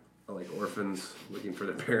Annie, I like orphans looking for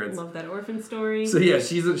their parents. Love that orphan story. So yeah,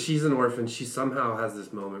 she's an orphan. She somehow has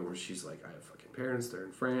this moment where she's like, I have fucking parents. They're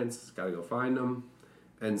in France. Gotta go find them.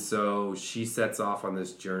 And so she sets off on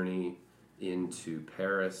this journey into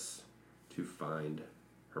Paris to find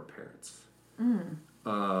her parents. And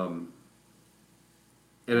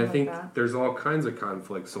I think there's all kinds of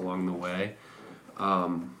conflicts along the way.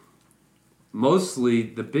 Mostly,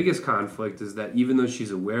 the biggest conflict is that even though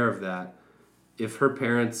she's aware of that, if her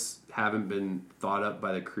parents haven't been thought up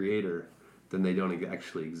by the creator, then they don't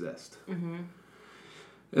actually exist. And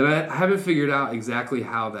I haven't figured out exactly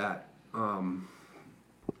how that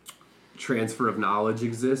transfer of knowledge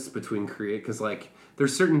exists between because like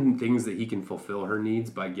there's certain things that he can fulfill her needs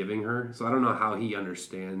by giving her. So I don't know how he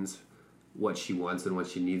understands what she wants and what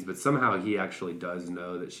she needs, but somehow he actually does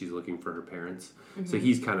know that she's looking for her parents. So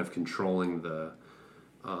he's kind of controlling the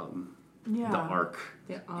arc,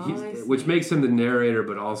 which makes him the narrator,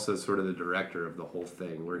 but also sort of the director of the whole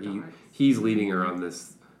thing, where he's leading her on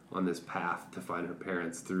this path to find her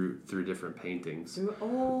parents through different paintings.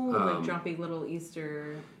 Like dropping little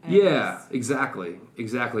Easter eggs. Yeah, exactly,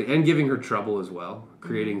 and giving her trouble as well,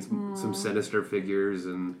 creating some sinister figures,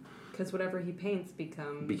 and because whatever he paints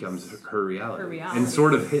becomes her reality. Her reality. And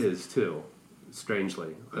sort of his too.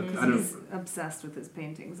 Strangely, he's obsessed with his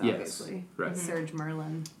paintings, obviously. Yes, right. Serge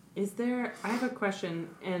Merlin. I have a question,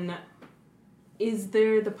 and is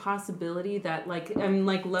there the possibility that like I'm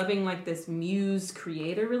like loving like this muse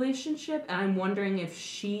creator relationship, and I'm wondering if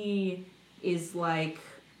she is like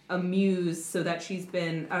a muse so that she's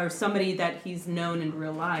been or somebody that he's known in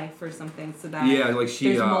real life or something, so that like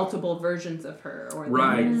she there's multiple versions of her, or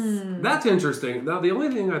right. That's interesting. Now the only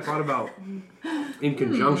thing I thought about in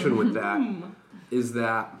conjunction with that is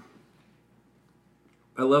that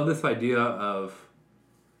I love this idea of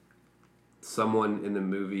someone in the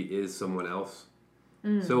movie is someone else.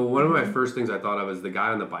 So one of my first things I thought of is the guy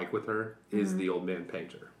on the bike with her is the old man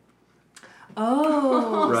painter.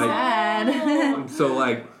 Oh, right. sad. So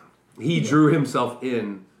like he drew himself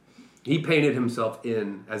in, he painted himself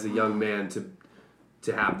in as a young man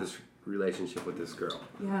to have this relationship with this girl.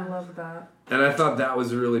 Yeah, I love that. And I thought that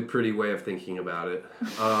was a really pretty way of thinking about it.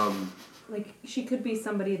 Like she could be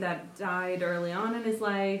somebody that died early on in his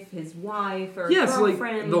life, his wife or yes,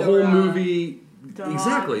 girlfriend. Like the whole or movie. dog.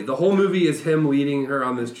 Exactly. The whole movie is him leading her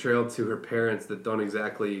on this trail to her parents that don't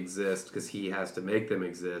exactly exist because he has to make them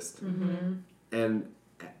exist. And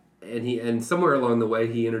somewhere along the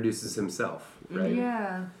way he introduces himself, right?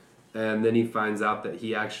 Yeah. And then he finds out that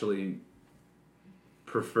he actually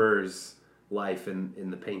prefers life in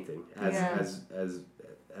the painting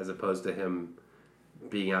as opposed to him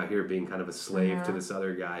being out here being kind of a slave to this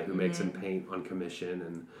other guy who makes him paint on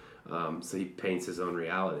commission, and so he paints his own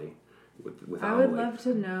reality with I would love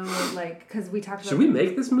to know, like, because we talked about... Should we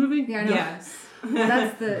make this movie? Yeah, I know. Yes. Well,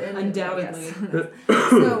 that's the... Undoubtedly. Yes.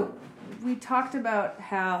 So, we talked about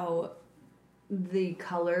how the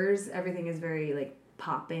colors, everything is very, like,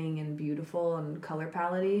 popping and beautiful and color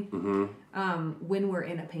palette-y when we're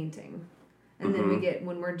in a painting. And then we get,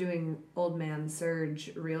 when we're doing Old Man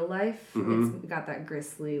Serge real life, it's got that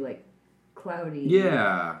gristly, like, cloudy.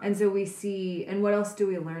 Yeah. And so we see, and what else do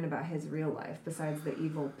we learn about his real life besides the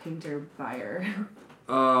evil painter buyer?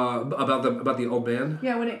 About the old man.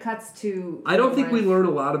 Yeah, when it cuts to. I don't think we learn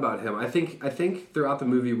a lot about him. I think throughout the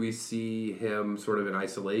movie we see him sort of in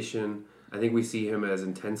isolation. I think we see him as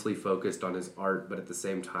intensely focused on his art, but at the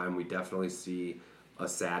same time we definitely see a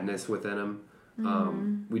sadness within him.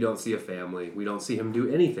 We don't see a family. We don't see him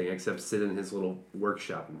do anything except sit in his little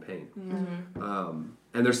workshop and paint.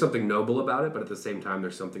 And there's something noble about it, but at the same time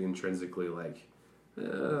there's something intrinsically like,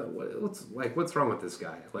 what's wrong with this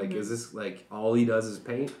guy? Like, is this like all he does is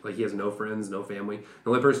paint? Like, he has no friends, no family. The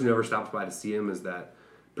only person who ever stops by to see him is that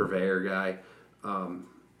purveyor guy,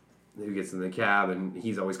 who gets in the cab, and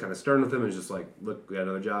he's always kind of stern with him and is just like, look, we got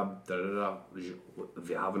another job, if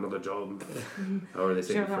you have another job, however they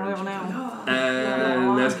say it in French.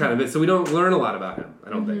 And that's kind of it. So we don't learn a lot about him, I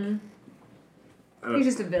don't think. He's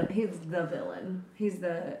just a villain. He's the villain. He's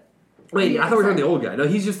the... Wait, I thought we were talking the old guy. No,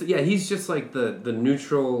 he's just like the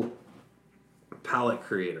neutral palette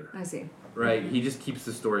creator. I see. Right? He just keeps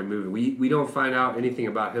the story moving. We don't find out anything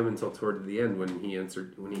about him until toward the end when he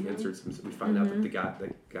inserts himself. We find out that the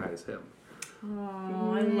guy is him.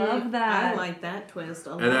 Oh, I love that. I like that twist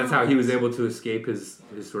a lot. And that's how he was able to escape his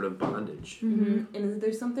sort of bondage. And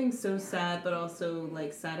there's something so sad but also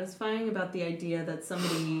like satisfying about the idea that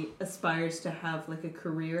somebody aspires to have like a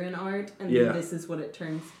career in art, and then this is what it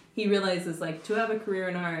turns. He realizes like, to have a career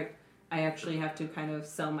in art, I actually have to kind of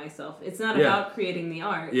sell myself. It's not about creating the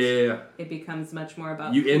art. Yeah. It becomes much more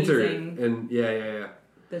about you enter pleasing and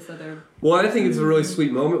this other. Well, I think it's a really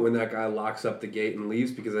sweet moment when that guy locks up the gate and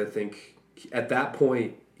leaves, because I think at that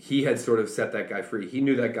point he had sort of set that guy free. He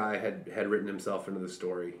knew that guy had written himself into the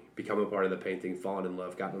story, become a part of the painting, fallen in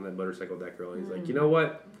love, gotten on that motorcycle deck girl. He's like, you know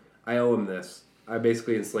what? I owe him this. I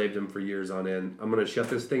basically enslaved him for years on end. I'm going to shut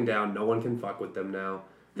this thing down. No one can fuck with them now.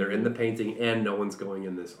 They're in the painting, and no one's going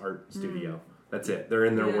in this art studio. That's it. They're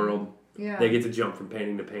in their world. Yeah. They get to jump from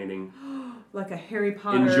painting to painting. Like a Harry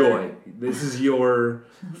Potter. Enjoy. This is your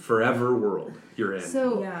forever world you're in.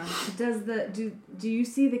 So, do you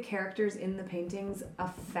see the characters in the paintings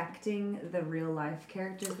affecting the real life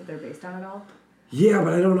characters that they're based on at all? Yeah,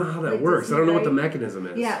 but I don't know how that Like, works. I don't know what the mechanism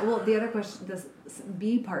is. Yeah, well, the other question, this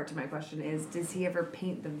B part to my question is, does he ever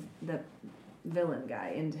paint the villain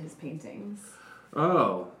guy into his paintings?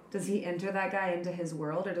 Oh. Does he enter that guy into his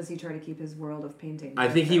world, or does he try to keep his world of painting? I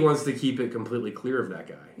think he wants to keep it completely clear of that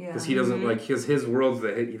guy. Because he doesn't, like, his worlds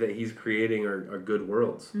that he's creating are good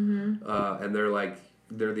worlds. And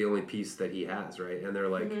they're the only piece that he has, right? And they're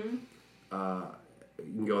like,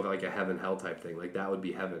 you can go with like a heaven-hell type thing. Like, that would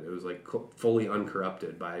be heaven. It was like fully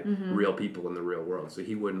uncorrupted by real people in the real world. So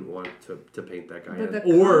he wouldn't want to paint that guy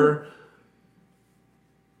in. Or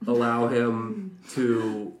allow him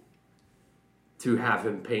to have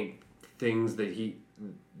him paint things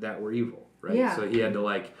that were evil, right? Yeah. So he had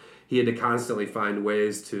to constantly find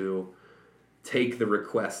ways to take the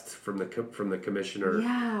request from the commissioner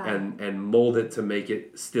and mold it to make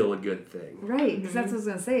it still a good thing. Right, because that's what I was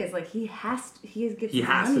gonna say. Is like he has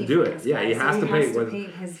to do it. Yeah, he has to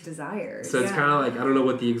paint his desires. So it's kind of like, I don't know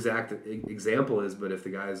what the exact example is, but if the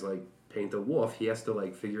guy's like, paint a wolf, he has to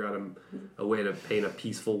like figure out a way to paint a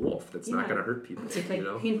peaceful wolf that's not going to hurt people. It's like, you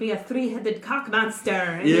know? paint me a 3-headed cock monster.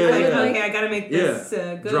 And okay, I got to make this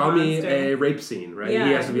good Draw monster. me a rape scene, right? Yeah,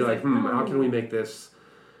 he has to be like, how can we make this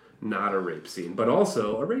not a rape scene, but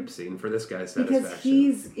also a rape scene for this guy's satisfaction?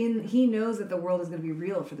 Because he knows that the world is going to be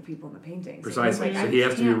real for the people in the paintings. Precisely. So he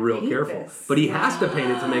has to be real careful. But he has to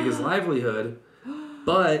paint it to make his livelihood,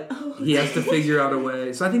 but he has to figure out a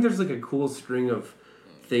way. So I think there's like a cool string of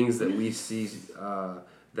things that we see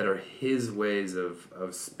that are his ways of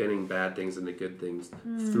spinning bad things into good things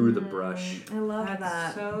through the brush. I love That's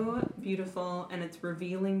that. so beautiful, and it's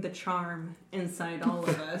revealing the charm inside all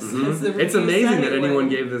of us. It's amazing that anyone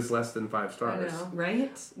gave this less than 5 stars. I know.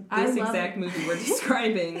 Right? This exact movie we're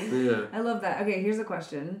describing. Yeah. I love that. Okay, here's a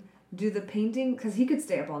question. Do the painting, because he could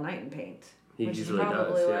stay up all night and paint. He which usually is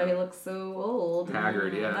probably does, why he looks so old.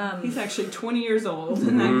 Haggard, yeah. He's actually 20 years old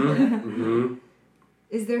in that clip.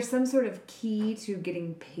 Is there some sort of key to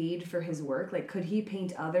getting paid for his work? Like, could he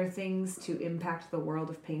paint other things to impact the world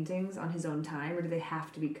of paintings on his own time, or do they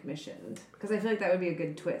have to be commissioned? Because I feel like that would be a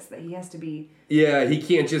good twist, that he has to be... Yeah, he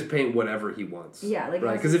can't just paint whatever he wants. Yeah, like...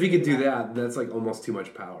 Right, because if he could do that, that's like almost too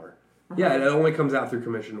much power. Yeah, it only comes out through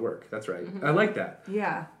commissioned work. That's right. I like that.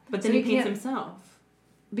 Yeah. But then he paints himself.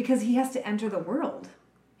 Because he has to enter the world.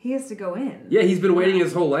 He has to go in. Yeah, he's been waiting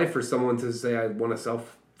his whole life for someone to say, I want to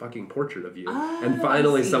fucking portrait of you. Oh, And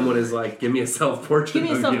finally I see. someone is like, give me a self-portrait Give me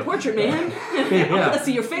a of you. self-portrait, man. Yeah. I want to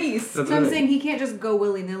see your face. That's So I'm right. saying he can't just go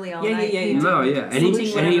willy-nilly all Yeah, night. yeah, He- yeah. No, yeah, and Something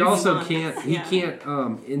he whatever also wants. can't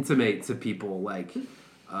Yeah. intimate to people like,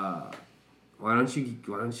 why don't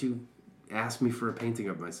you ask me for a painting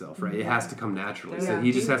of myself, right? It has to come naturally. So Yeah.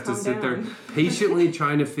 he just Dude, has to calm sit there down. patiently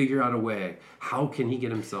trying to figure out a way. How can he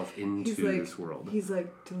get himself into He's like, this world? He's like,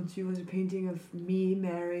 don't you want a painting of me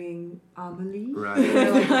marrying Amelie? Right. And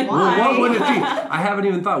they're like, Like, why? Well, what would it be? I haven't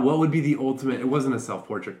even thought. What would be the ultimate? It wasn't a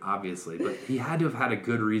self-portrait, obviously, but he had to have had a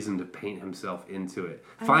good reason to paint himself into it.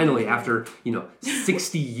 Finally, after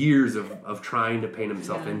 60 years of trying to paint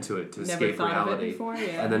himself Yeah. into it to Never escape thought of it reality, before,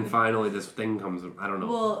 yeah. and then finally this thing comes. I don't know.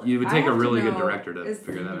 Well, You would I take a have to really good know, director to is-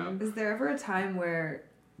 figure that out. Is there ever a time where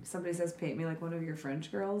somebody says, paint me like one of your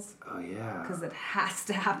French girls? Oh yeah. Because it has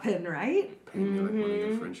to happen, right? Paint me like one of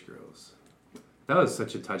your French girls. That was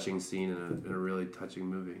such a touching scene in a really touching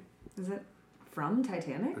movie. Is it from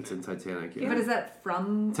Titanic? It's in Titanic. Yeah. But is that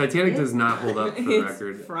from Titanic it? does not hold up for the It's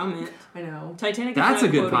record. from it. I know. Titanic. That's is a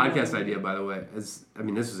not good quoting podcast them. idea, by the way. This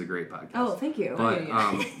was a great podcast. Oh, thank you. But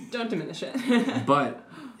yeah. Don't diminish it. but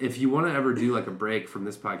if you want to ever do like a break from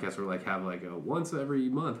this podcast, or like have like a once every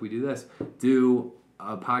month we do this, do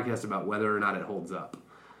a podcast about whether or not it holds up.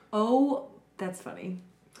 Oh, that's funny.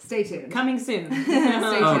 Stay tuned. Coming soon.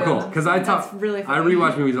 Stay Oh, tuned. cool. Because That's really I funny.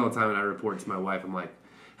 rewatch movies all the time, and I report to my wife. I'm like,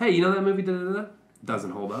 hey, you know that movie? Da-da-da-da?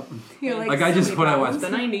 Doesn't hold up. You're Like, I just- so when I many watched the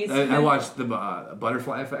problems. 90s. I watched the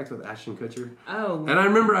Butterfly Effect with Ashton Kutcher. Oh. And I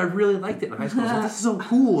remember I really liked it in high school. I was like, this is so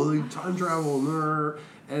cool. Like, time travel.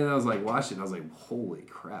 And I was like, watched it. And I was like, holy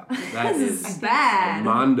crap. That This is is bad. a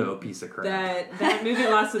Mondo piece of crap. That movie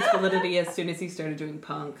lost its validity as soon as he started doing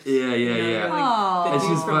punks. Yeah, yeah, You know, yeah. you're like, Aw. the It's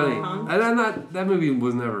dude just from funny. Punk. And I'm not, that movie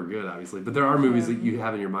was never good, obviously. But there are movies that you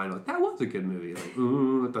have in your mind like, that was a good movie. Like,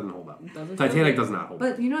 it doesn't hold up. Doesn't Titanic feel does not hold up.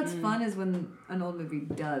 But you know what's fun is when an old movie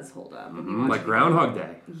does hold up. And you watch Like it Groundhog Day.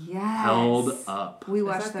 again. Yes. Held up. We Is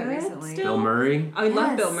watched that that good recently. still? Bill Murray. I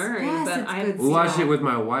love Yes, Bill Murray, yes, but it's I good We watched stuff. it with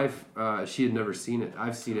my wife. She had never seen it.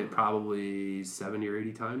 I've seen it probably 70 or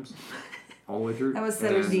 80 times. All the way through. That was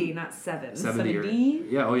And- 7D, not 7. 70 or 70?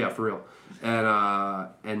 yeah, oh yeah, for real. And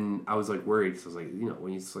I was like worried because I was like,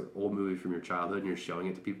 when it's like old movie from your childhood and you're showing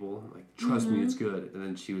it to people, like trust me, it's good. And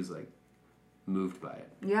then she was like moved by it.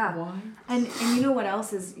 Yeah. Why? And you know what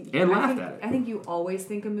else is... And I laughed think, at it. I think you always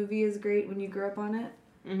think a movie is great when you grew up on it.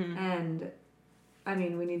 Mm-hmm. And, I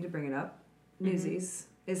mean, we need to bring it up. Newsies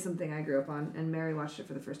is something I grew up on. And Mary watched it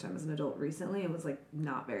for the first time as an adult recently and was, like,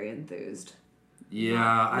 not very enthused. Yeah,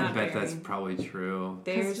 I not bet very. that's probably true.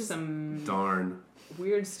 There's just- some Darn.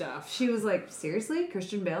 weird stuff. She was like, seriously?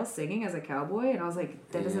 Christian Bale singing as a cowboy? And I was like,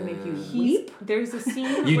 that doesn't make you Yeah. weep? There's a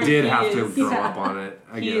scene You where did he have to is, grow up on it.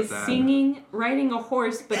 I he get is that. singing, riding a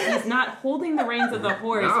horse, but he's not holding the reins of the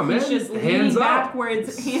horse. Nah, he's man. just Hands leaning up.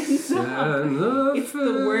 backwards, hands up. And It's the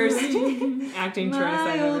worst acting choice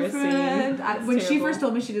My I've ever old seen. friend. It's When she terrible. first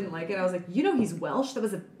told me she didn't like it, I was like, he's Welsh? That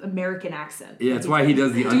was an American accent. Yeah, that's why he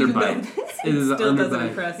does the Dude, underbite. no, It is an still doesn't underbite.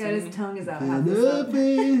 impress Yeah, me. his tongue is out half the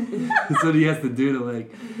stuff. That's what he has to do to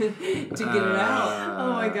like To get it out.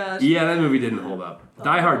 Oh my gosh. Yeah, that movie didn't hold up.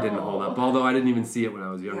 Die Hard didn't hold up. Although I didn't even see it when I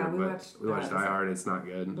was younger. Yeah, we but watched we watched that. Die Hard. It's not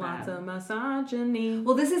good. Lots of misogyny.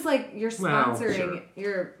 Well, this is like you're Well, sponsoring.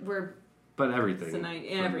 sure. We're But everything. Tonight,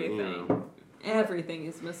 from, everything. Everything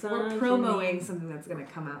is misogyny. promoting something that's going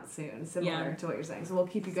to come out soon, similar Yeah. to what you're saying. So we'll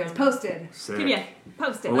keep you guys So- posted. Sick. Keep ya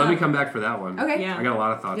posted. Well, let me come back for that one. Okay. Yeah. I got a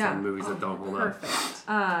lot of thoughts Yeah. on movies that don't hold up. Perfect.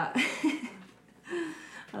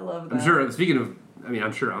 I love that. I'm sure. Speaking of,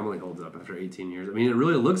 I'm sure Amelie holds up after 18 years. I mean, it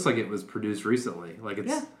really looks like it was produced recently. Like it's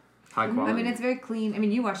Yeah. high quality. I mean, it's very clean. I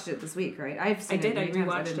mean, you watched it this week, right? I've seen I did. it I many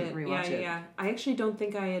times. rewatched didn't it. rewatch Yeah, it. yeah. I actually don't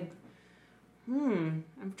think I had.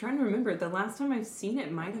 I'm trying to remember. The last time I've seen it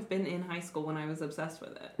might have been in high school when I was obsessed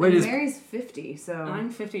with it. Wait, is Mary's 50, so And I'm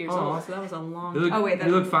 50 years Oh. old, so that was a long. you look, Oh, wait, you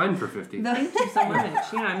that- look fine for 50. Thank you so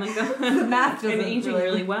much. Yeah, I'm like the math I'm doesn't aging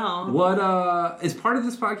really well. What is part of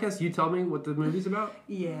this podcast? You tell me what the movie's about.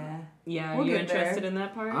 Yeah. Yeah, We'll are you get there. interested in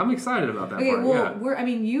that part? I'm excited about that Okay, part. well,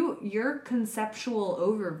 Yeah. your conceptual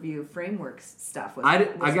overview framework stuff was. I was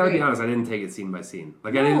gotta be great. honest. I didn't take it scene by scene.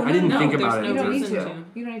 Like No, I didn't no, think there's about it. no You don't need reason to. to.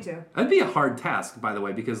 You don't need to. That'd be a hard task, by the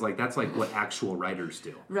way, because like that's like what actual writers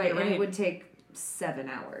do. Right, You're and right. it would take 7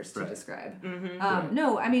 hours to Right. describe. Mm-hmm. Right.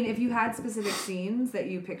 No, I mean, if you had specific scenes that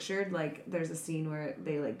you pictured, like there's a scene where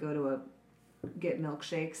they like go to get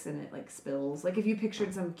milkshakes and it like spills. Like if you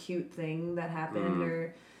pictured some cute thing that happened,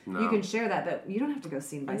 or No. you can share that, but you don't have to go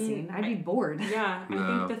scene by I mean, scene. I'd be bored. Yeah, No.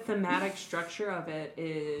 I think the thematic structure of it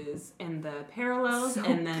is in the parallels So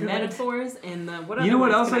and the good. metaphors and the what. You know other what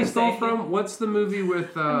words else can I stole say? from? What's the movie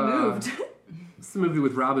with? I'm moved. It's the movie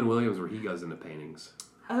with Robin Williams where he goes into paintings.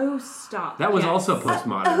 Oh, stop. That was Yes. also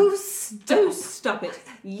postmodern. Oh, Stop it.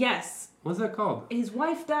 Yes. What's that called? His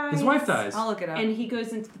wife dies. His wife dies. I'll look it up. And he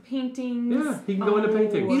goes into the paintings. Yeah, he can go into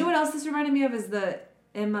paintings. You know what else this reminded me of is the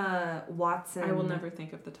Emma Watson. I will never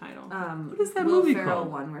think of the title. What is that Will movie Ferrell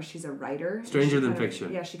called? one where she's a writer. Stranger She Than kind of-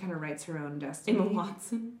 Fiction. Yeah, she kind of writes her own destiny. Emma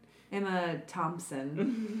Watson. Emma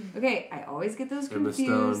Thompson. Okay, I always get those Emma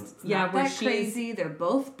confused. Stone. It's Yeah, not where that she's- crazy. They're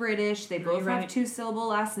both British. They both You're have right. 2-syllable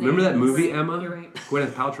last names. Remember that movie, Emma? You're right.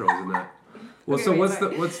 Gwyneth Paltrow was in that. Well, Okay, so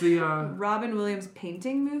wait, what's the Robin Williams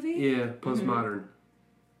painting movie? yeah, postmodern.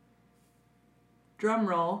 Drum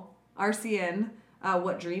roll. RCN.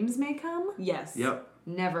 What Dreams May Come? Yes. Yep.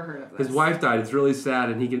 Never heard of this. His wife died. It's really sad,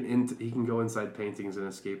 and he can go inside paintings and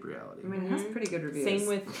escape reality. I mean, it has pretty good reviews. Same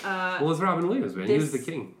with Well, it's Robin Williams, man. He was the this-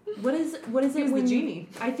 king. what is He it was the when genie.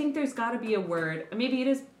 I think there's got to be a word. Maybe it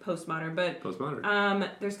is postmodern, but Postmodern.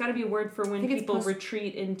 there's got to be a word for when think it's people post-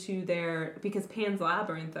 retreat into their because Pan's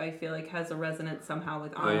Labyrinth I feel like has a resonance somehow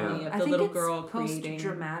with Oh, yeah. Amelie of I the think little it's girl creating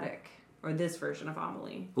post-dramatic. or this version of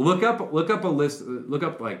Amelie. Look up a list. Look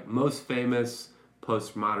up like most famous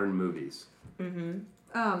postmodern movies, Mm-hmm.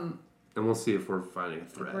 and we'll see if we're finding a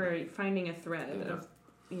thread. We're finding a thread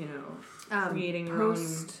Yeah. of creating your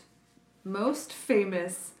most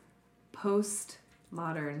famous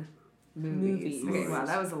postmodern movies. Movies. Okay, wow,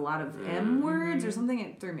 that was a lot of M words or something.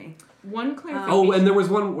 It threw me. one clarification. Oh, and there was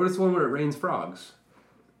one. What's one where it rains frogs?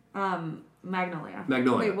 Magnolia.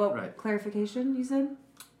 Magnolia. Wait, what right. clarification you said?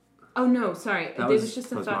 Oh no, sorry. That There was was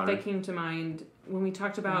just a thought that postmodern. came to mind when we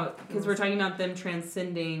talked about because we're talking about them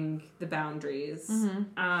transcending the boundaries.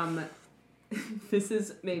 This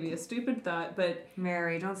is maybe a stupid thought, but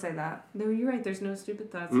Mary, don't say that. no, you're right. There's no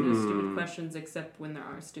stupid thoughts, no stupid questions, except when there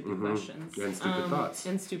are stupid questions And stupid thoughts.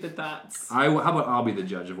 and stupid thoughts. How about I'll be the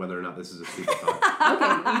judge of whether or not this is a stupid thought?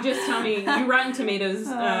 Okay, you just tell me. You Rotten Tomatoes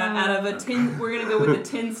out of a 10. We're gonna go with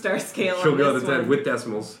a 10-star scale. She'll on go this to 10 one. with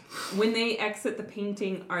decimals. When they exit the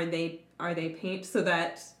painting, are they paint so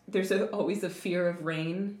that there's always a fear of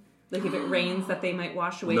rain? Like if it rains, that they might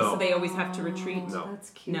wash away, No. so they always have to retreat. No. That's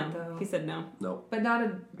cute No, though. he said no. No. But not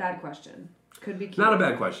a bad question. Could be cute. Not a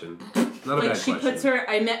bad question. Not a Like bad she question. puts her.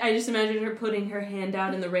 I just imagined her putting her hand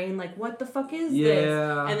out in the rain, like what the fuck is this?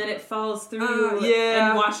 Yeah. And then it falls through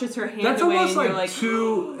yeah. and washes her hand That's away. almost and you're like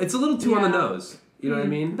too. It's a little too on the Yeah. nose. You know what I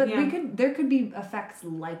mean? But Yeah. there could be effects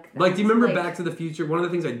like that. Like, do you remember Like, Back to the Future? One of the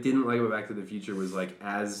things I didn't like about Back to the Future was like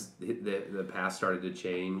as the past started to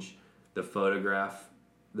change, the photograph,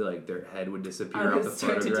 like their head would disappear Oh, off the it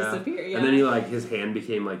started to photograph, disappear, yeah. and then his hand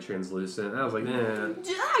became like translucent. And I was like, Jack,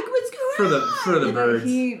 what's going for the and then birds.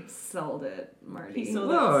 he sold it, Marty. He sold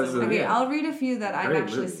Well, it. it's So a- Okay, yeah. I'll read a few that I've Great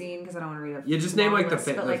actually movie. seen because I don't want to read a Yeah, just name, long like, the list,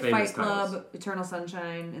 fa- but the like famous Fight Club, titles. Eternal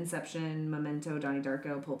Sunshine, Inception, Memento, Donnie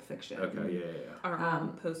Darko, Pulp Fiction. Okay, yeah. are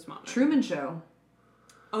all postmodern. Truman Show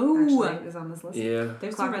Oh, actually is on this list. Yeah.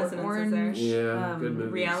 there's some Clockwork resonances Orange. there. Yeah, good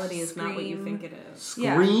movie. Reality is not what you Scream. think it is.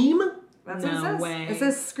 Yeah. Scream? That's No what it says. way. It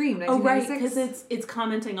says Scream, Oh right, 1996. because it's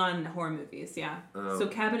commenting on horror movies. Yeah. Oh. So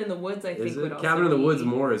Cabin in the Woods, I think Is would it? also Cabin in the be- Woods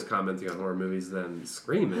more is commenting on horror movies than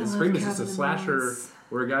Scream I is. love Scream is just Cabin a in the slasher Woods.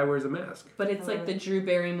 where a guy wears a mask. But it's like the Drew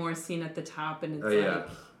Barrymore scene at the top, and it's Oh, yeah. like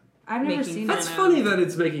I've never making seen fun it. That's of- funny that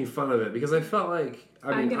it's making fun of it because I felt like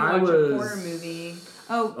I'm gonna I watch was a horror movie.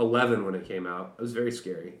 Oh, 11 when it came out. It was very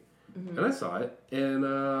scary, Mm-hmm. and I saw it, and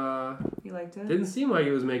you liked it? didn't seem like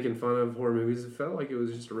it was making fun of horror movies. It felt like it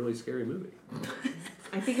was just a really scary movie.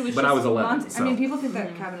 I think it was. But just I was 11. Monty, so. I mean, people think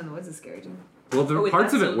that Cabin in the Woods is scary too. Well, the Oh, it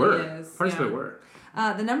parts of it were. absolutely is, Parts of yeah. it were.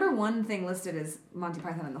 The number one thing listed is Monty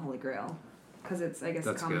Python and the Holy Grail, because it's I guess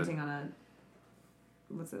That's commenting on a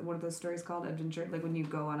what are those stories called? Adventure, like when you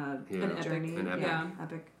go on a Yeah. An epic. journey. An epic. Yeah,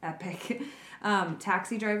 epic.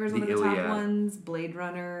 Taxi Driver is one of The the top Iliad. ones. Blade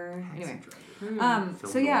Runner. Anyway, Film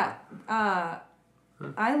so yeah, noir.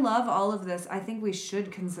 I love all of this. I think we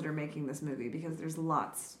should consider making this movie because there's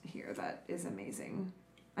lots here that is amazing.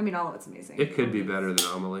 I mean, all of it's amazing. It could be better than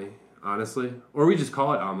Amelie, honestly. Or we just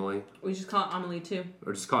call it Amelie. We just call it Amelie too.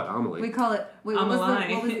 Or just call it Amelie. We call it. Wait, what was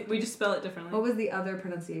Amelie. the We just spell it differently. what was the other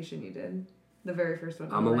pronunciation you did? The very first one.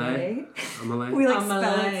 Amelie. Amelie. We like spell it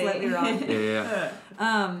Amelie. slightly wrong. Yeah.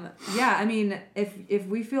 Yeah, I mean, if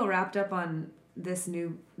we feel wrapped up on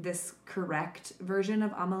this correct version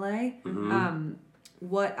of Amelie, Mm-hmm.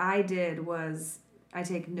 what I did was I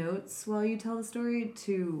take notes while you tell the story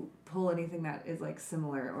to pull anything that is like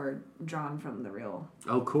similar or drawn from the real.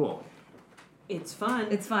 Oh, cool. It's fun.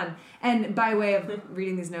 It's fun. And by way of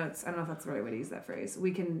reading these notes, I don't know if that's the right way to use that phrase,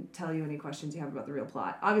 we can tell you any questions you have about the real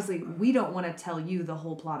plot. Obviously, we don't want to tell you the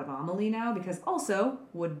whole plot of Amelie now, because also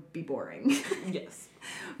would be boring. Yes.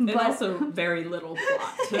 And also very little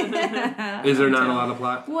plot. Is there not a lot of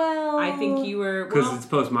plot? Well, I think you were... Because it's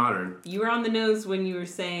postmodern. You were on the nose when you were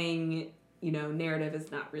saying, narrative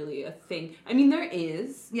is not really a thing. I mean, there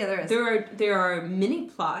is. Yeah, there is. There are mini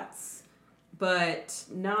plots, but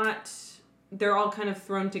not... They're all kind of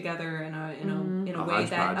thrown together in a way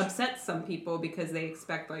that upsets some people because they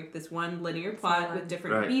expect like this one linear plot with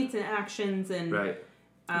different beats and actions and right.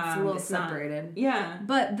 It's a little separated. Yeah.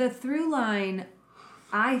 But the through line,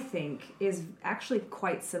 I think, is actually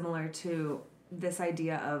quite similar to this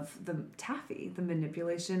idea of the taffy, the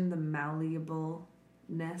manipulation, the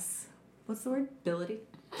malleableness. What's the word?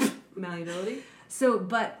 Malleability. So,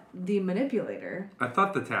 but the manipulator... I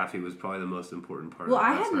thought the taffy was probably the most important part Well, of the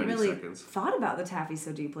I last hadn't 90 really seconds. thought about the taffy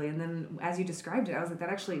so deeply, and then as you described it, I was like, that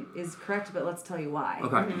actually is correct, but let's tell you why.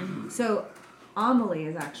 Okay. Mm-hmm. So, Amelie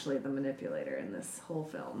is actually the manipulator in this whole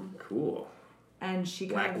film. Cool. And she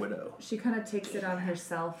Black Widow. She kind of takes it on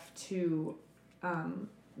herself to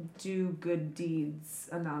do good deeds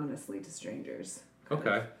anonymously to strangers.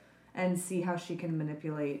 Okay. And see how she can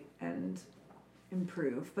manipulate and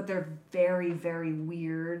improve. But they're very, very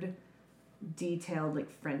weird, detailed, like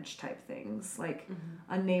French type things. Like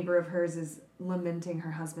a neighbor of hers is lamenting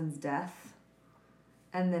her husband's death.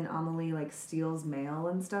 And then Amelie like steals mail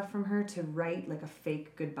and stuff from her to write like a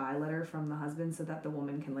fake goodbye letter from the husband so that the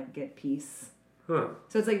woman can like get peace. Huh.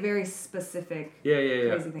 So it's like very specific, Yeah.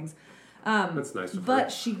 crazy things. That's nice of her.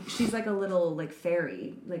 But she's like a little like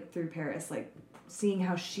fairy like through Paris, like seeing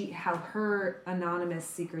how her anonymous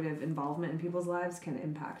secretive involvement in people's lives can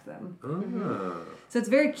impact them. So it's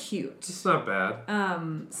very cute. It's not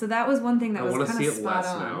bad. So that was one thing that was kind of see it spot less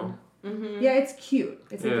on. now. Mm-hmm. Yeah, it's cute.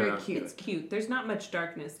 It's like, very cute. It's cute. There's not much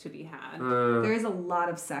darkness to be had. There is a lot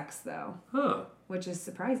of sex though, which is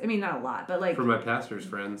surprising. I mean, not a lot, but like for my pastor's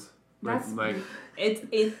friends. My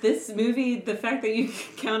It's this movie. The fact that you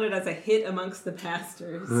count it as a hit amongst the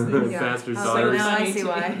pastors. pastor's Oh, daughters. now I see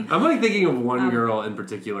why. I'm like thinking of one girl in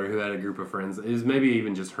particular who had a group of friends. It was maybe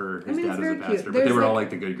even just her. His dad it's was a very pastor, cute. but they There's were all like- like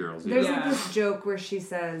the good girls. There's Yeah. like this joke where she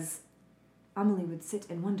says, Amelie would sit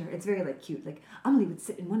and wonder. It's very like cute. Like Amelie would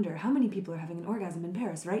sit and wonder how many people are having an orgasm in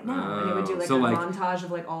Paris right now, and it would do like so, a like- montage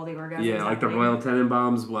of like all the orgasms. Yeah, like the happening. Royal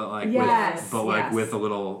Tenenbaums, Yes, yes. with a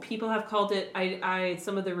little. People have called it. I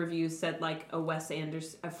some of the reviews said like a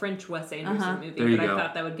French Wes Anderson movie, There you but go. I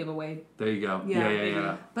thought that would give away. There you go. Yeah.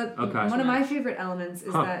 Yeah. But Okay. one of my favorite elements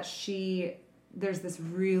is Huh. that there's this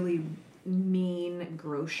really mean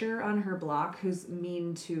grocer on her block who's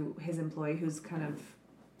mean to his employee who's kind of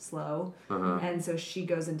slow, and so she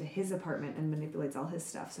goes into his apartment and manipulates all his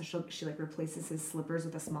stuff. So she like replaces his slippers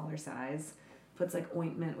with a smaller size, puts like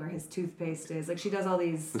ointment where his toothpaste is. Like she does all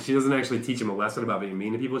these. She doesn't actually teach him a lesson about being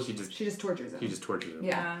mean to people. She just tortures him. She just tortures him.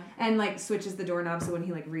 Yeah, and like switches the doorknob so when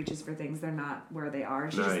he like reaches for things, they're not where they are.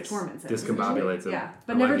 She Nice. just torments him. Discombobulates him. Yeah,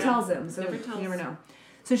 but I never like it. tells him. So Never you tells. never know.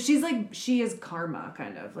 So she is karma,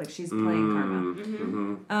 kind of like she's playing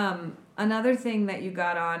karma. Another thing that you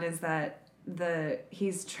got on is that the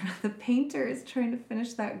painter is trying to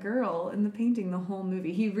finish that girl in the painting the whole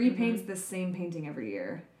movie. He repaints the same painting every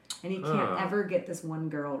year, and he can't ever get this one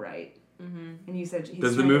girl right. And you said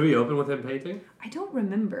Does the movie open with him painting? I don't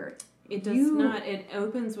remember. It does not. It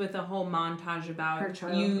opens with a whole montage about Her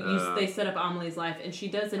child. They set up Amelie's life, and she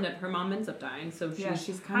does end up. Her mom ends up dying, so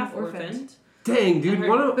she's kind half of orphaned. Dang, dude.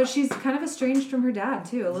 But she's kind of estranged from her dad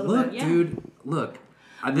too, a little Look, bit. Yeah. dude. Look.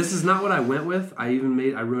 This is not what I went with. I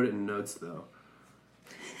wrote it in notes though.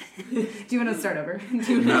 Do you want to start over?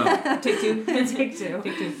 No. Take two. Take two.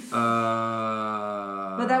 Take two.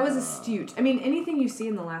 But that was astute. I mean, anything you see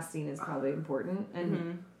in the last scene is probably important,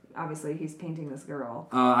 and obviously he's painting this girl.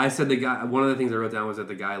 I said the guy. One of the things I wrote down was that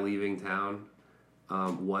the guy leaving town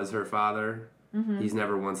was her father. He's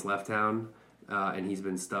never once left town, and he's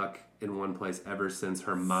been stuck in one place ever since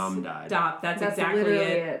her mom died. Stop. That's exactly literally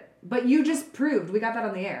it. But you just proved. We got that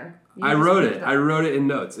on the air. I wrote it. I wrote it in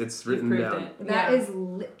notes. It's written proved down. it. That is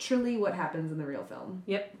literally what happens in the real film.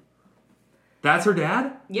 Yep. That's her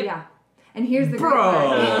dad? Yep. Yeah. And here's the Bro, great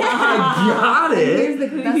part. I got Here's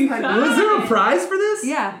it. the best part. Was there a prize for this?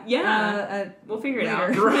 Yeah. Yeah. We'll figure it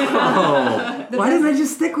out. Bro, why didn't I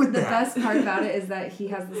just stick with The that? best part about it is that he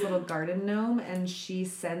has this little garden gnome, and she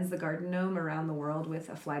sends the garden gnome around the world with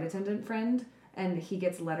a flight attendant friend, and he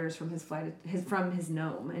gets letters from from his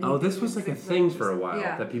gnome. And Oh, he this was like a it's thing just- for a while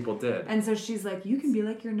yeah. that people did. And so she's like, you can be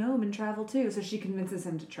like your gnome and travel too. So she convinces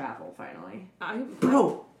him to travel finally.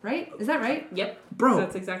 Bro, right? Is that right? Yep. Bro,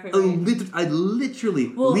 That's exactly right. I literally,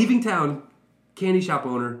 Well- leaving town, candy shop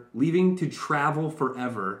owner, leaving to travel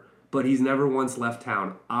forever, but he's never once left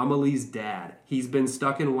town. Amelie's dad. He's been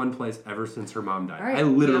stuck in one place ever since her mom died. All right. I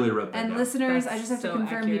literally Yeah. wrote that And down. listeners, That's I just have to so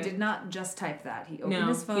confirm accurate. he did not just type that. He opened No,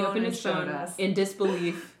 his phone he opened and his showed phone us. in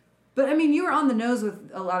disbelief. But I mean, you were on the nose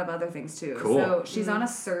with a lot of other things too. Cool. So she's on a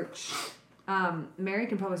search. Mary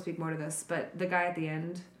can probably speak more to this, but the guy at the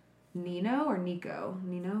end, Nino,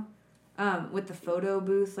 with the photo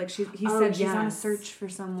booth, like he said she's on a yes. search for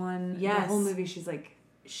someone. Yes. The whole movie, she's like,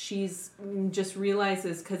 She's just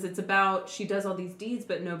realizes because it's about she does all these deeds,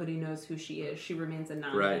 but nobody knows who she is. She remains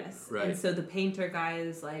anonymous, Right. And so the painter guy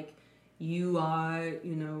is like, "You are,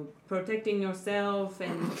 protecting yourself,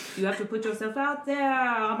 and you have to put yourself out there,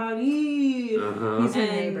 Amalie." Uh-huh. He's her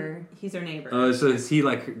And neighbor. He's her neighbor. So is he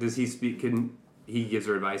like? Does he speak? Can he gives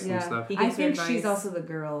her advice and Yeah. stuff? He I gives her think advice. she's also the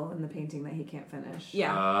girl in the painting that he can't finish.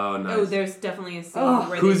 Yeah. Oh, nice. Oh, there's definitely a scene Oh.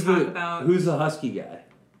 where who's they talk the about. Who's the husky guy?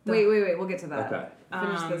 Wait, we'll get to that. Okay.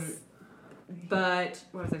 Finish this. But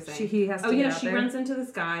what was I saying? He has to Oh get yeah, out she there. runs into this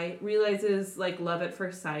guy, realizes like love at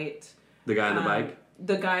first sight. The guy on the Um, bike.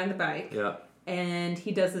 The guy on the bike. Yeah. And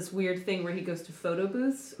he does this weird thing where he goes to photo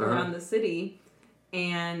booths around the city,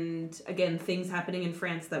 and again, things happening in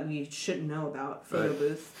France that we shouldn't know about photo Right.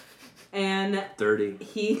 booths. And Dirty.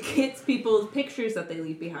 he gets people's pictures that they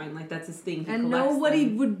leave behind, like that's his thing. He And collects nobody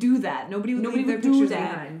them. would do that. Nobody would Nobody leave their would do pictures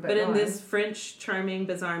that. behind. But in go this on. French, charming,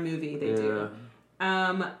 bizarre movie, they do.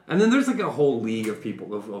 And then there's like a whole league of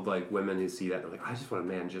people of like women who see that and they're like, I just want a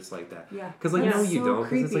man just like that. Yeah. Because like Yeah. no, It's you so don't.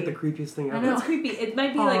 Because it's like the creepy. creepiest thing I ever. know. It's creepy. It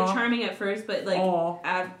might be Aw. like charming at first, but like Aw.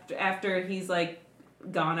 after he's like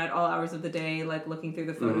gone at all hours of the day, like looking through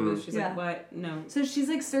the photo booth, she's Yeah. like, "What? No." So she's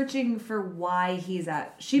like searching for why he's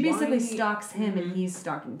at. She basically Why he- stalks him and he's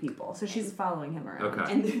stalking people. So she's following him around.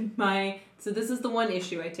 Okay. And then so this is the one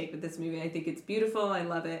issue I take with this movie. I think it's beautiful. I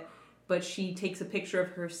love it. But she takes a picture of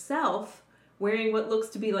herself wearing what looks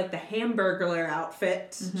to be like the Hamburglar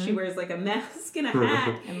outfit. She wears like a mask and a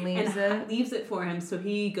hat And leaves it. leaves it for him. So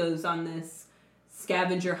he goes on this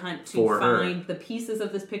scavenger hunt to For her. find the pieces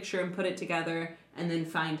of this picture and put it together and then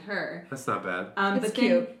find her. That's not bad. It's But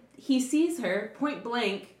cute. then he sees her point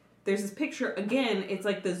blank. There's this picture again. It's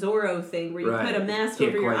like the Zorro thing where you Right. put a mask Can't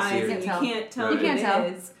over your quite see eyes her. and you Can't tell. can't tell Right. who You can't it tell.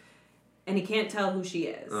 is. And he can't tell who she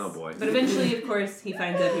is. Oh, boy. But eventually, of course, he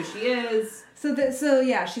finds out who she is. So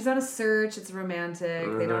yeah, she's on a search. It's romantic.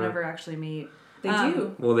 They don't Mhm. ever actually meet. They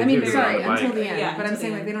do. Well, they I mean, do get sorry, on the bike. until the end. Yeah, but I'm until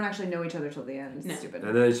saying the like they end. don't actually know each other till the end. It's No. stupid.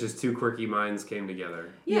 And then it's just two quirky minds came together.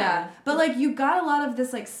 Yeah, but like you got a lot of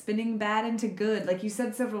this like spinning bad into good. Like you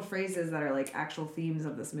said several phrases that are like actual themes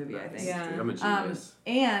of this movie. I think. Yeah. I'm a genius.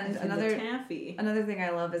 And The taffy. another thing I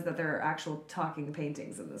love is that there are actual talking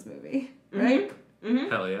paintings in this movie, right? Mm-hmm.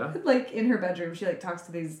 Hell yeah. Like in her bedroom, she like talks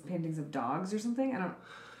to these paintings of dogs or something. I don't.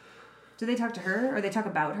 Do they talk to her or they talk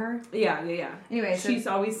about her? Yeah. Anyway, so She's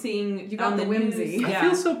always seeing You got on the whimsy. news. I Yeah.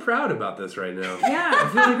 feel so proud about this right now.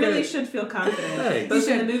 yeah. You really should feel confident. Thanks. Both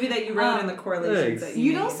You in the should. movie that you wrote and the correlations Thanks. that you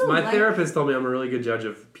You'd made. also My like- therapist told me I'm a really good judge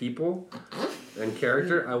of people and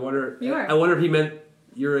character. I wonder. You are. I wonder if he meant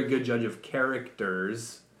you're a good judge of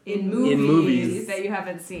characters in movies. movies. that you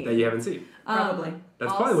haven't seen. that you haven't seen. Probably.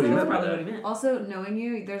 That's probably what he also- meant by Probably that. what he meant. Also, knowing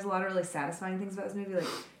you, there's a lot of really satisfying things about this movie. Like,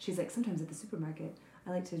 she's like, sometimes at the supermarket, I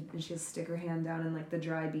like to, and she'll stick her hand down in like the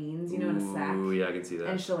dry beans, in a sack. Ooh, yeah, I can see And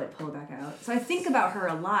that. she'll like pull it back out. So I think about her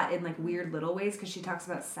a lot in like weird little ways because she talks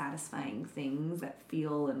about satisfying things that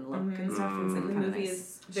feel and look and stuff. It's like The kind of movie nice.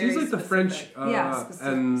 is very She's like the French, specific.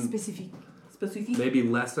 and specific. Specific. maybe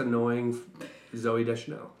less annoying Zoe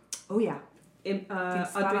Deschanel. Oh yeah, Audrey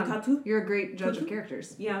spot on. Tautou. You're a great judge of Tautou?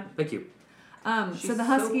 characters. Yeah. Thank you. So She's the so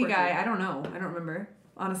husky quirky. guy, I don't know. I don't remember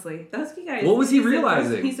honestly. The husky guy. What was he he's a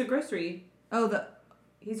realizing? He's a grocery. Oh,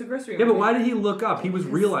 He's a grocery. Yeah, but man. why did he look up? He was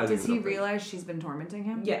realizing Does he something. realize she's been tormenting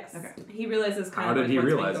him? Yes. Okay. He realizes kind How of did like he what's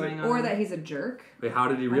been realize it? going on. Or that he's a jerk. Wait, how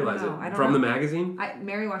did he don't realize know. I it? don't From know. the magazine?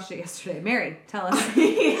 Mary watched it yesterday. Mary, tell us.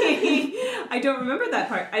 I don't remember that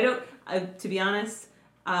part. I don't. To be honest,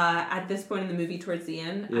 at this point in the movie, towards the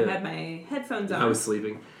end, I Yeah. had my headphones on. I was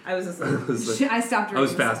sleeping. I was asleep. I was like- I stopped. I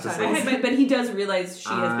was reading the fast subtitles. asleep. But he does realize she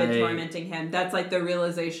has been I- tormenting him. That's like the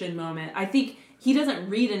realization moment. I think he doesn't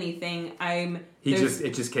read anything.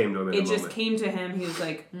 it just came to him in a It just moment. came to him. He was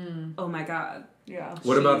like, "Oh my god." Yeah.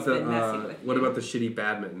 What about She's the been messing with what me. about the shitty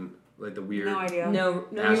badminton? Like the weird No idea. No,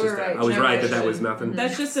 Ash you is were dead. right. I was No, right that I was should- nothing.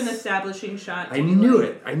 That's just an establishing shot. I to be knew like,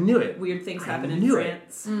 it. I knew it. Weird things I happen in knew it.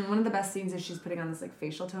 France. One of the best scenes is she's putting on this like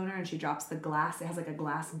facial toner and she drops the glass. It has like a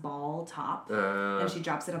glass ball top, and she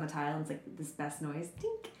drops it on the tile and it's like this best noise,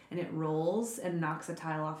 dink, and it rolls and knocks a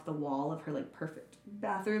tile off the wall of her like perfect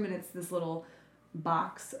bathroom. And it's this little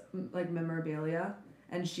box like memorabilia,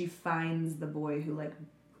 and she finds the boy who like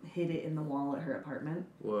hid it in the wall at her apartment.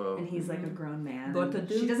 Whoa. And he's like a grown man. What to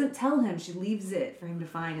do? She doesn't tell him. She leaves it for him to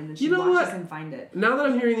find, and then she You know watches what? him find it. Now that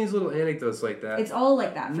I'm hearing these little anecdotes like that, It's all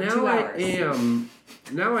like that for 2 hours.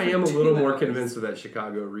 Now I am a 2 little more hours. convinced with that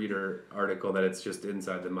Chicago Reader article that it's just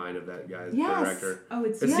inside the mind of that guy's Yes. director. Oh,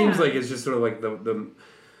 it's It seems like it's just sort of like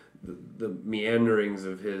the meanderings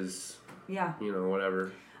of his, Yeah.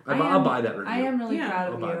 whatever. I I'll am- buy that review. I am really Yeah. proud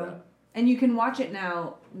I'll of buy you. that. And you can watch it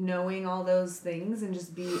now knowing all those things and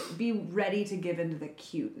just be ready to give into the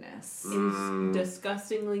cuteness. Mm.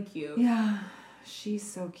 disgustingly cute. Yeah. She's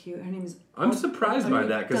so cute. Her name is I'm surprised by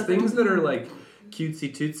that because things that are like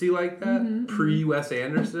cutesy tootsy like that pre Wes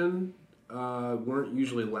Anderson weren't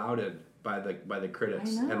usually lauded by the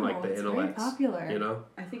critics I know, and like the it's very intellects. popular. You know.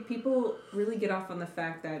 I think people really get off on the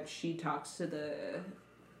fact that she talks to the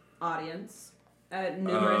audience at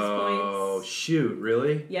numerous Oh points. shoot!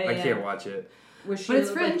 Really? Yeah, I yeah. can't watch it. Where she But it's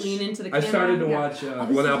like French. lean into the I camera. started to Yeah. watch. Oh,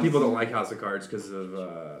 this Well, now is- people don't like House of Cards because of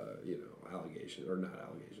allegations or not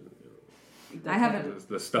allegations. I haven't.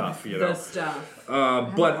 The stuff, The stuff.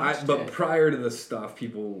 But watched but it. prior to the stuff,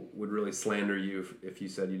 people would really slander you if you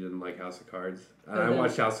said you didn't like House of Cards. And I Okay.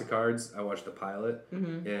 watched House of Cards. I watched the pilot,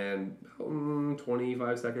 Mm-hmm. and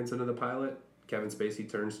 25 seconds into the pilot, Kevin Spacey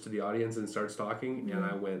turns to the audience and starts talking, and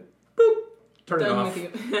I went boop, turn it Done off,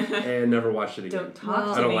 with you. and never watched it again. Don't talk Well,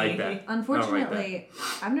 to I don't me. like that. Unfortunately,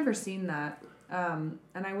 I've never seen that. And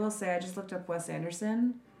I will say, I just looked up Wes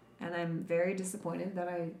Anderson, and I'm very disappointed that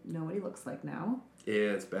I know what he looks like now. Yeah,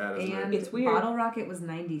 it's bad. Isn't And it? It's weird. Bottle Rocket was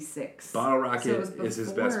 96. Bottle So Rocket it was is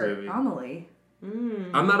his best before movie. Amelie.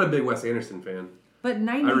 Mm. I'm not a big Wes Anderson fan. But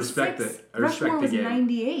 96. respect it. I respect Rushmore the was game.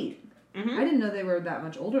 98. Mm-hmm. I didn't know they were that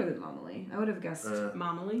much older than Amelie. I would have guessed.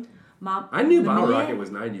 Momily. Mom. I knew the Bottle Millie? Rocket was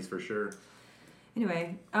 90s for sure.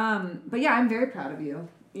 Anyway, but yeah, I'm very proud of you.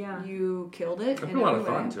 Yeah. You killed it. I put in a lot every of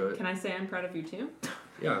thought way. into it. Can I say I'm proud of you too?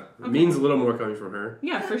 Yeah, it Okay. means a little more coming from her.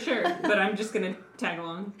 Yeah, for sure. But I'm just gonna tag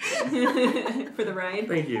along for the ride.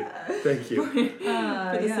 Thank you. Thank you. For the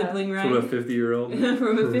yeah. sibling ride. From a 50-year-old.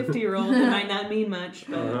 From a 50-year-old. It might not mean much,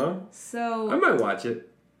 but Uh-huh. So I might watch it.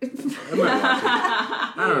 I might watch it.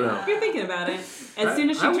 I don't know. you're thinking about it. As soon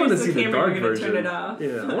as she I wanna turns see the camera, dark you're gonna version. turn it off. Yeah,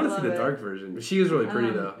 I want I to see love the it. dark version. But she is really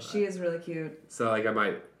pretty though. She is really cute. So like I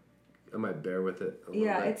might bear with it. A little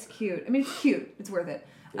Yeah, bit. it's cute. I mean, it's cute. It's worth it.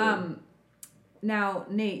 Yeah. Now,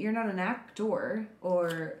 Nate, you're not an actor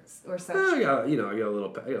or such. I got I got a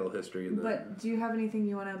little history in that. But do you have anything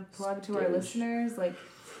you want to plug to our Stage. listeners, like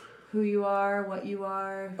who you are, what you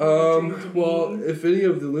are? Who you dream to be? Well, if any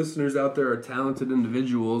of the listeners out there are talented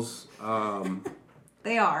individuals,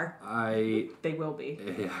 They are. They will be.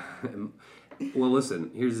 Well,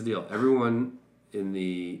 listen, here's the deal. Everyone in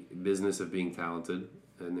the business of being talented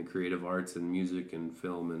and the creative arts and music and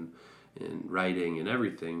film and writing and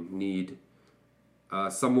everything need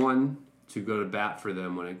someone to go to bat for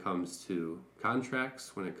them when it comes to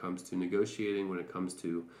contracts, when it comes to negotiating, when it comes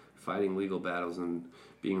to fighting legal battles and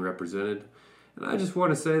being represented. And I just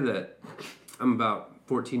want to say that I'm about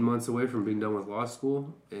 14 months away from being done with law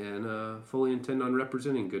school and fully intend on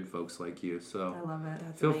representing good folks like you. So I love it.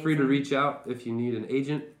 feel free to reach out if you need an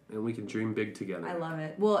agent and we can dream big together. I love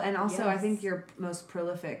it. Well, and also I Yes. think you're most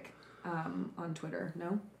prolific on Twitter.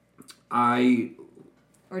 No, I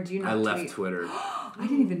or do you not? left tweet? Twitter. I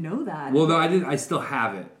didn't even know that. Well, no, I did. I still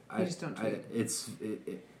have it. You just don't tweet.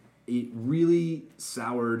 It really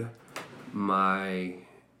soured my.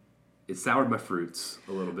 It soured my fruits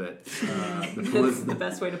a little bit. That's the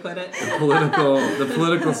best way to put it. The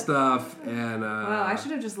political stuff and. Wow, I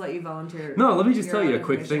should have just let you volunteer. No, let me just your tell you a own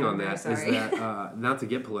quick thing information. on I'm that. very Is sorry. that not to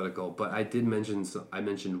get political, but I did mention. I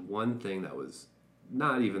mentioned one thing that was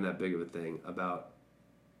not even that big of a thing about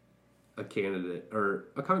a candidate or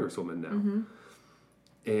a congresswoman now, Mm-hmm.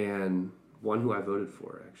 and one who I voted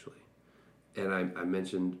for actually, and I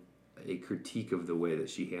mentioned a critique of the way that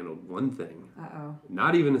she handled one thing, Uh-oh.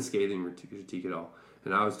 not even a scathing critique at all,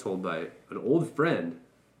 and I was told by an old friend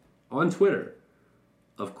on Twitter,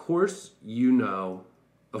 of course you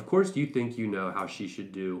think you know how she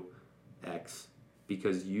should do X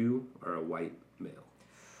because you are a white male.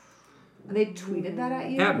 They tweeted that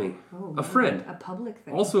at you? At me. Oh, A friend. A public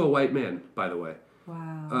thing. Also a white man, by the way.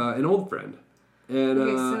 Wow. An old friend. And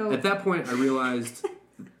Okay, so- at that point I realized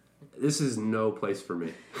this is no place for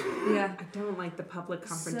me. Yeah. I don't like the public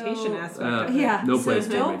confrontation So- aspect of it. Yeah. No so place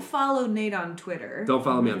for don't me. follow Nate on Twitter. Don't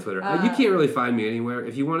follow me on Twitter. You can't really find me anywhere.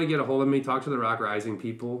 If you want to get a hold of me, talk to the Rock Rising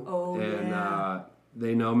people. Oh, and yeah.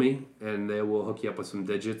 they know me, and they will hook you up with some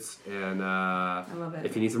digits. And I love it.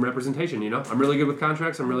 if you need some representation, I'm really good with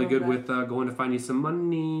contracts. I'm really good that. with going to find you some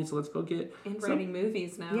money. So let's go get And writing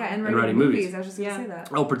movies now. Yeah, and And writing writing movies. movies. I was just gonna say that.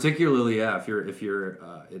 Oh, particularly, yeah. If you're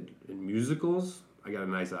in musicals, I got a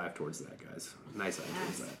nice eye towards that, guys. Nice eye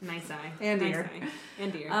towards that. Nice eye. And nice ear. eye.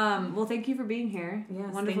 And ear. Well, thank you for being here.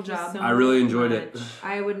 Yes, Wonderful thank you job. so I really enjoyed it. much.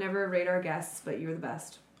 I would never rate our guests, but you're the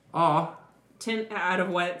best. Aw. 10 out of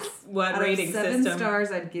what Out rating of 7 system?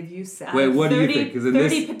 stars, I'd give you 7. Wait, what do you 30 think? Because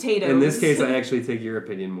 30 potatoes. in this case, I actually take your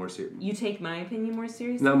opinion more seriously. You take my opinion more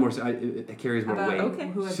seriously? Not more. It carries more How about weight. Okay.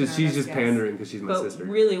 who has So been our she's best just guest? pandering because she's my But sister.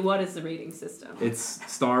 really, what is the rating system? It's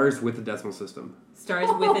stars with the decimal system. Stars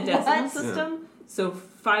with a decimal What? system? So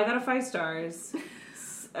 5 out of 5 stars.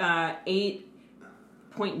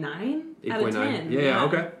 8.9 out of 10. Yeah,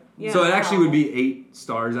 okay. Yeah. So it actually would be 8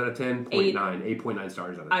 stars out of 10, 8.9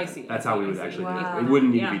 stars out of 10. I see. That's how we would I see. actually Wow. do it. It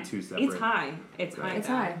wouldn't need Yeah. to be too separate. It's high. It's high. It's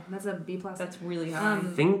though. high. That's a B+. That's really high.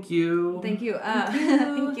 Thank you. Thank you.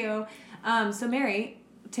 Thank you. So Mary,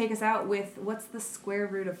 take us out with what's the square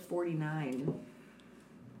root of 49?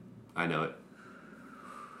 I know it.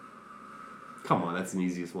 Come on, that's the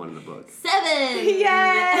easiest one in the book. 7! Yay!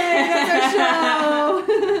 That's our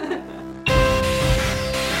show!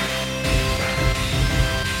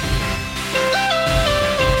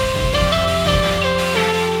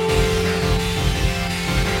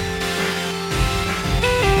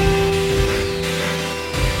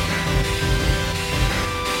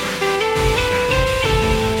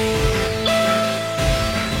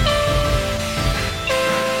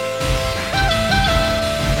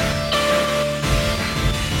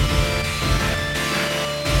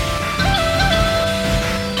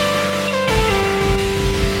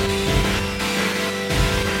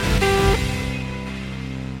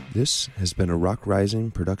 This has been a Rock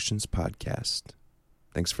Rising Productions podcast.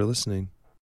 Thanks for listening.